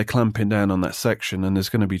you me, they're clamping down on that section, and there's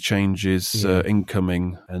going to be changes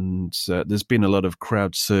incoming. And there's been a lot of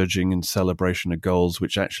crowd surging in celebration of goals,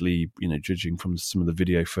 which actually, judging from some of the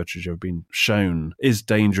video footage I've been shown, is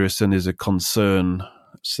dangerous and is a concern.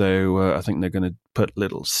 So I think they're going to put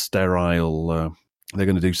little sterile... They're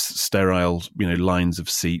going to do sterile, lines of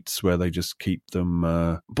seats where they just keep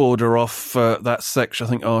them border off that section, I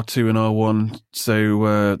think R2 and R1,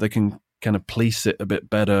 so they can kind of police it a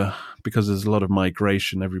bit better because there's a lot of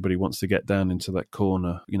migration. Everybody wants to get down into that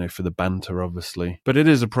corner, for the banter, obviously. But it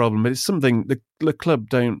is a problem. It's something the club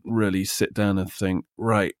don't really sit down and think,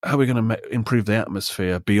 right, how are we going to improve the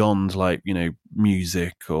atmosphere beyond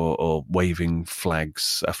music or waving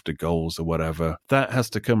flags after goals or whatever. That has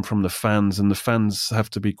to come from the fans, and the fans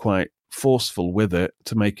have to be quite forceful with it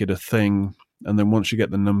to make it a thing. And then once you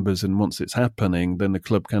get the numbers and once it's happening, then the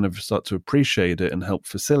club kind of start to appreciate it and help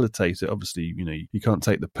facilitate it. Obviously, you can't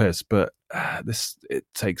take the piss, but it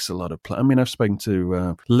takes a lot of I mean, I've spoken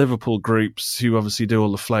to Liverpool groups who obviously do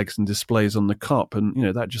all the flags and displays on the Kop,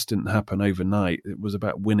 and that just didn't happen overnight. It was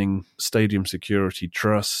about winning stadium security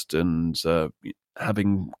trust and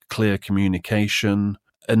having clear communication,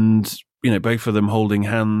 and both of them holding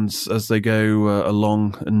hands as they go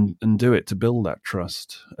along and do it to build that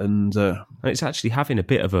trust. And it's actually having a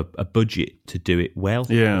bit of a budget to do it well.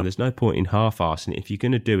 Yeah. There's no point in half-arsing it. If you're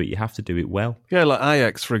going to do it, you have to do it well. Yeah, like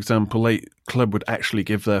Ajax, for example, the club would actually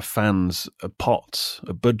give their fans a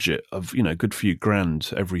budget of, a good few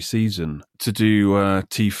grand every season to do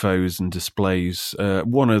tifos and displays.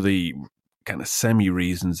 One of the kind of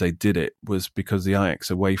semi-reasons they did it was because the Ajax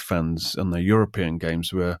away fans on their European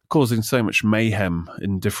games were causing so much mayhem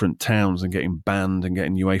in different towns and getting banned and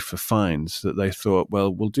getting UEFA fines that they thought,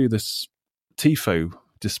 well, we'll do this tifo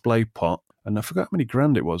display pot. And I forgot how many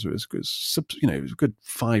grand it was. It was a good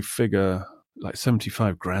 5-figure, like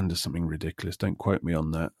 75 grand or something ridiculous. Don't quote me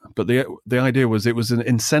on that. But the idea was it was an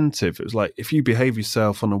incentive. It was like, if you behave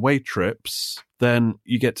yourself on away trips, then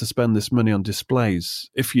you get to spend this money on displays.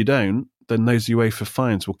 If you don't, then those UEFA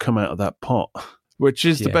fines will come out of that pot, which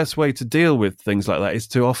is the best way to deal with things like that, is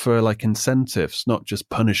to offer like incentives, not just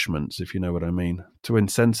punishments, if you know what I mean, to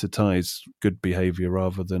incentivize good behavior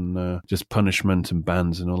rather than just punishment and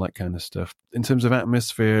bans and all that kind of stuff. In terms of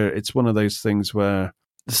atmosphere, it's one of those things where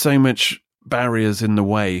there's so much barriers in the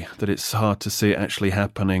way that it's hard to see it actually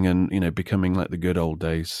happening and becoming like the good old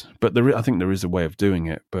days. But I think there is a way of doing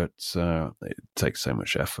it, but it takes so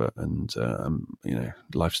much effort, and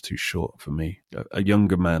life's too short for me. A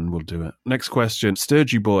younger man will do it. Next question.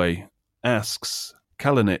 Sturgy Boy asks,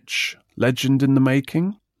 Kalinic, legend in the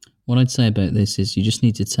making? What I'd say about this is you just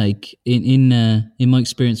need to take in my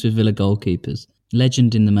experience with Villa goalkeepers,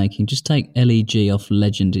 legend in the making. Just take LEG off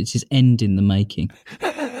legend. It's his end in the making.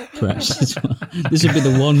 Perhaps this would be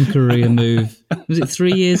the one career move. Was it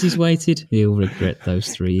 3 years he's waited? He'll regret those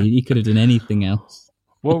 3. He could have done anything else.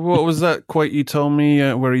 What was that quote you told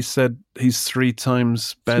me where he said he's 3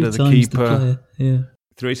 times better the keeper? Yeah.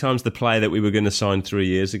 3 times the player that we were going to sign 3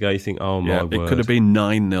 years ago. You think, oh my word. It could have been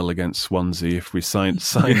 9-0 against Swansea if we signed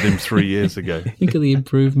him 3 years ago. Think of the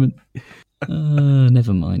improvement.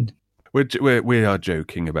 Never mind. We are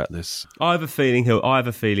joking about this. I have a feeling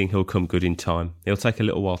he'll come good in time. He'll take a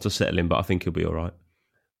little while to settle in, but I think he'll be all right.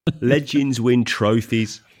 Legends win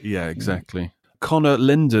trophies. Yeah, exactly. Connor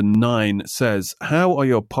Linden 9 says, "How are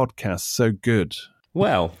your podcasts so good?"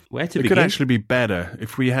 Well, where to begin? It could actually be better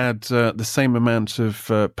if we had the same amount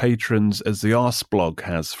of patrons as the Arse blog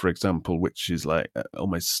has, for example, which is like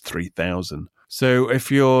almost 3,000. So if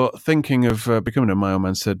you're thinking of becoming a My Old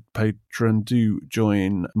Man Said patron, do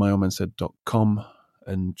join myoldmansaid.com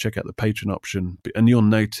and check out the Patreon option. And you'll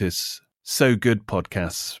notice So Good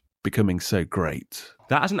podcasts becoming so great.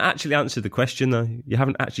 That hasn't actually answered the question, though. You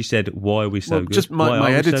haven't actually said why we're so good. Just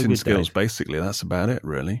my editing good, skills, Dave? basically. That's about it,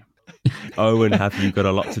 really. Owen, have you got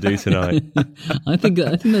a lot to do tonight? I think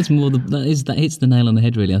that's more that hits the nail on the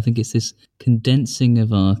head, really. I think it's this condensing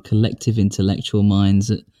of our collective intellectual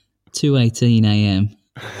minds at 2:18 a.m.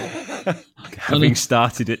 Having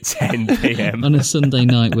started at 10 p.m. on a Sunday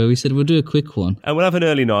night, where we said we'll do a quick one, and we'll have an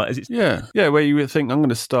early night. Yeah, where you would think I'm going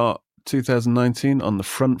to start 2019 on the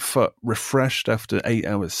front foot, refreshed after 8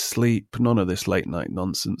 hours sleep. None of this late night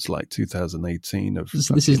nonsense like 2018.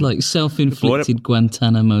 This is like self-inflicted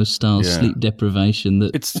Guantanamo style sleep deprivation.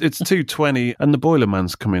 That it's 2:20, and the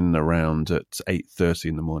Boilerman's coming around at 8:30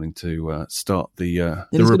 in the morning to start the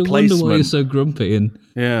replacement. Wonder why you're so grumpy, and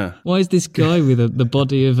why is this guy with the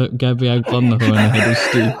body of Gabriel Bonnehoy and the head of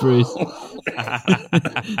Steve Bruce?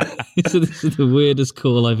 So this is the weirdest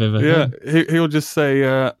call I've ever heard. He'll just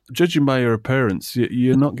say, judging by your appearance,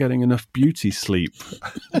 you're not getting enough beauty sleep.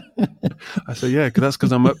 I say, because that's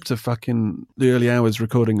because I'm up to fucking the early hours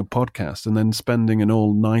recording a podcast and then spending an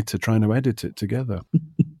all-nighter trying to edit it together.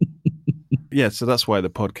 So that's why the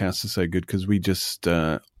podcasts are so good, because we just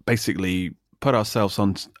basically put ourselves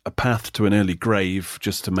on a path to an early grave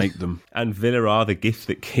just to make them. And Villa are the gift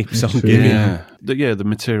that keeps on giving. The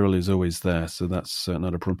material is always there, so that's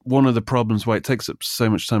not a problem. One of the problems why it takes up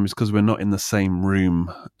so much time is because we're not in the same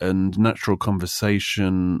room, and natural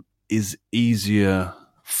conversation is easier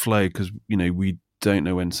flow because, we don't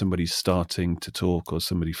know when somebody's starting to talk or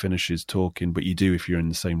somebody finishes talking, but you do if you're in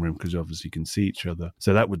the same room because you obviously can see each other.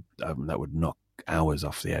 So that would knock hours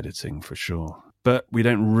off the editing for sure. But we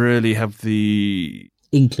don't really have the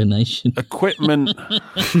inclination, equipment,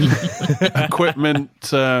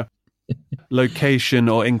 location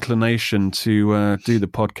or inclination to do the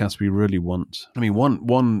podcast we really want. I mean,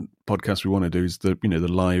 one podcast we want to do is the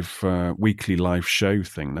live weekly live show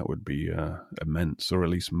thing. That would be immense, or at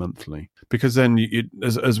least monthly, because then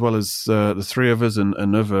as well as the three of us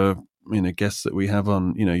and other guests that we have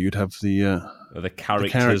on, you'd have the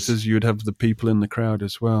characters, you'd have the people in the crowd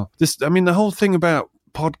as well. The whole thing about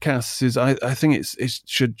podcasts is I think it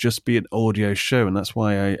should just be an audio show, and that's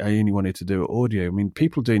why I only wanted to do audio. I mean,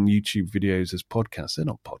 people doing YouTube videos as podcasts, they're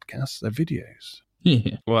not podcasts, they're videos.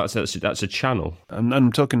 Yeah. Well, that's a channel.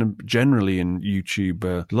 I'm talking generally in YouTube.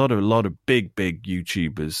 A lot of big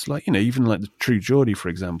YouTubers, like even like the True Geordie, for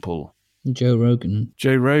example. Joe Rogan.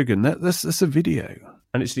 That's a video.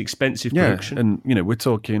 And it's an expensive production. And, we're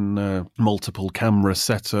talking multiple camera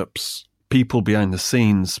setups, people behind the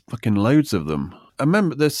scenes, fucking loads of them. I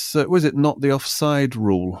remember this, was it Not the Offside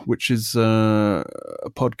Rule, which is a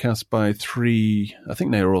podcast by three, I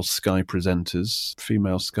think they were all Sky presenters,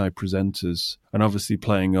 female Sky presenters, and obviously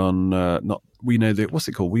playing on, We Know the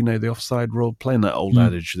Offside Rule, playing that old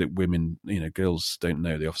adage that women, girls don't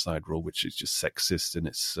know the offside rule, which is just sexist in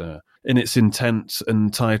its intent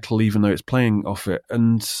and title, even though it's playing off it.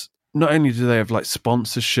 And not only do they have like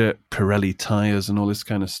sponsorship, Pirelli tires and all this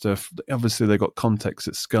kind of stuff, obviously they got contacts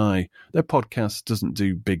at Sky. Their podcast doesn't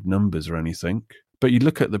do big numbers or anything, but you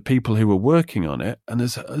look at the people who are working on it, and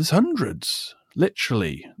there's hundreds,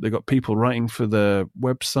 literally. They got people writing for their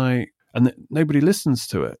website, and nobody listens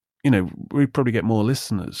to it. We probably get more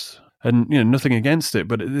listeners. And, nothing against it,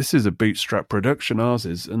 but this is a bootstrap production, ours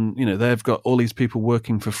is. And, they've got all these people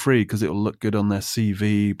working for free because it'll look good on their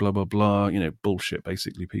CV, blah, blah, blah. Bullshit,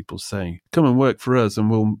 basically, people say. Come and work for us and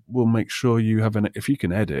we'll make sure you have if you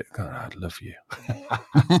can edit, God, I'd love you.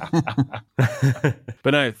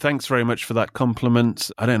 But no, thanks very much for that compliment.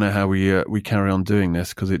 I don't know how we carry on doing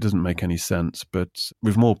this because it doesn't make any sense. But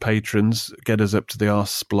with more patrons, get us up to the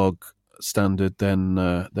Arsblog standard, then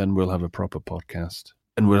we'll have a proper podcast.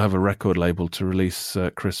 And we'll have a record label to release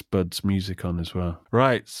Chris Budd's music on as well.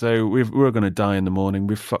 Right, so we're going to die in the morning.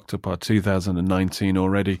 We've fucked up our 2019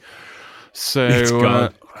 already.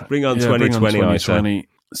 So bring on 2020, I say.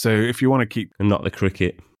 So if you want to keep... And not the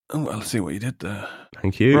cricket. Oh, well, let's see what you did there.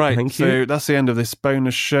 Thank you. Right, thank you. So that's the end of this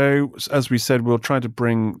bonus show. As we said, we'll try to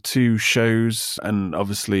bring 2 shows, and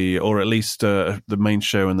obviously, or at least the main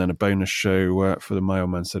show and then a bonus show for the My Old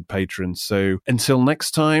Man Said patrons. So until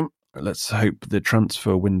next time, let's hope the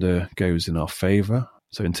transfer window goes in our favour.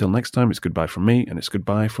 So until next time, it's goodbye from me, and it's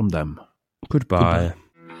goodbye from them. Goodbye.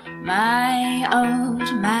 My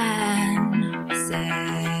old man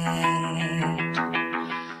said.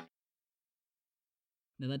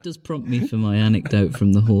 Now that does prompt me for my anecdote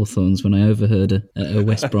from the Hawthorns when I overheard a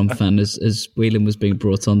West Brom fan as Whelan was being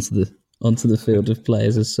brought onto the field of play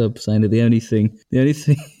as a sub, saying that the only thing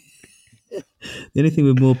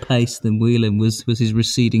with more pace than Whelan was his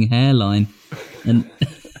receding hairline. And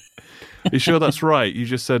you sure that's right? You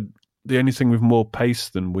just said the only thing with more pace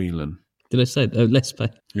than Whelan. Did I say less pace?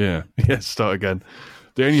 Yeah. Start again.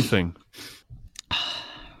 The only thing.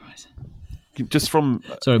 Just from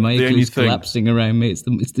sorry, my igloo's collapsing around me.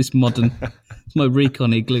 It's this modern. It's my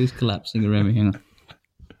Recon igloo's collapsing around me. Hang on.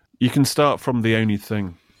 You can start from the only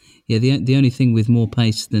thing. Yeah, the only thing with more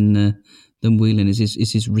pace than Whelan is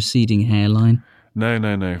his receding hairline. No.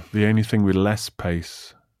 The only thing with less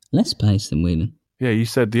pace. Less pace than Whelan. Yeah, you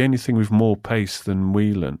said the only thing with more pace than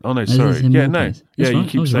Whelan. Oh no, sorry. Yeah, no. Pace. Yeah, right. you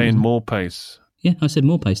keep saying more pace. Yeah, I said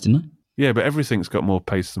more pace, didn't I? Yeah, but everything's got more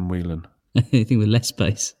pace than Whelan. Anything with less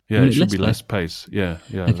pace. Yeah, it should be less pace. Yeah,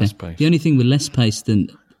 okay. Less pace. The only thing with less pace than...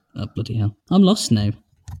 Oh, bloody hell. I'm lost now.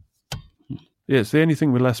 Yeah, it's the only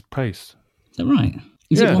thing with less pace. Is that right?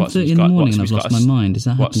 Is it 1:30 in the morning and I've lost my mind? Is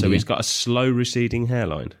that happened So again? he's got a slow receding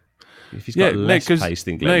hairline? If he's got less pace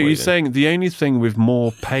than Glenn No, you're Whelan. saying the only thing with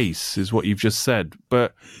more pace is what you've just said,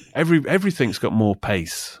 but everything's got more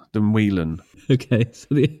pace than Whelan. Okay, so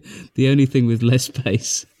the only thing with less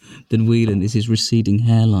pace than Whelan is his receding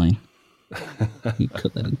hairline. You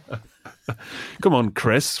cut that in. Come on,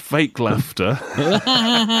 Chris. Fake laughter.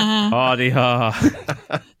 Hardy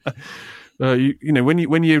ha. You know,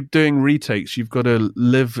 when you're doing retakes, you've got to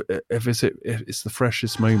live if it's the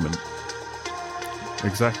freshest moment.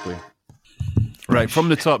 Exactly. Right, from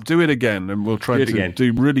the top, do it again, and we'll try to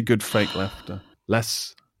do really good fake laughter.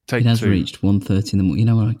 Let's take It has 2. reached 1:30 in the morning. You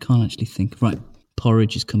know what? I can't actually think. Right,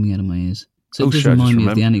 porridge is coming out of my ears. So it does shit, I remind just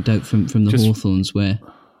me of the anecdote from the Hawthorns where...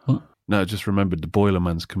 What? No, I just remembered the boiler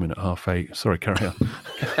man's coming at 8:30. Sorry, carry on.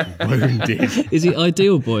 Wounded. Is it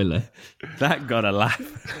ideal boiler? That got a laugh.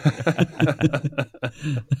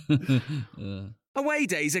 Away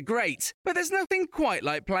days are great, but there's nothing quite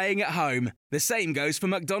like playing at home. The same goes for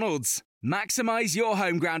McDonald's. Maximise your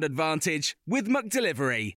home ground advantage with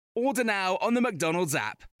McDelivery. Order now on the McDonald's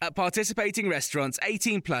app. At participating restaurants,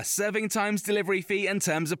 18 plus serving times, delivery fee and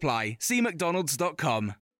terms apply. See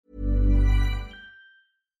mcdonalds.com.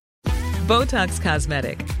 Botox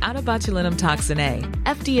Cosmetic, out of botulinum toxin A,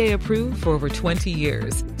 FDA approved for over 20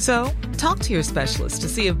 years. So, talk to your specialist to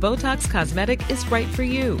see if Botox Cosmetic is right for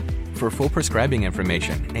you. For full prescribing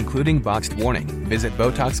information, including boxed warning, visit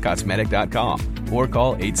BotoxCosmetic.com or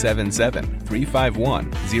call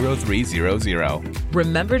 877-351-0300.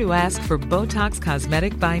 Remember to ask for Botox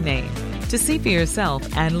Cosmetic by name. To see for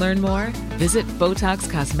yourself and learn more, visit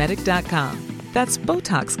BotoxCosmetic.com. That's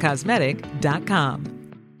BotoxCosmetic.com.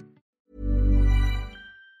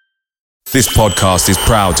 This podcast is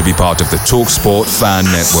proud to be part of the TalkSport Fan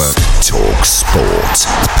Network. TalkSport.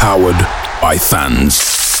 Powered by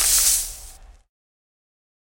fans.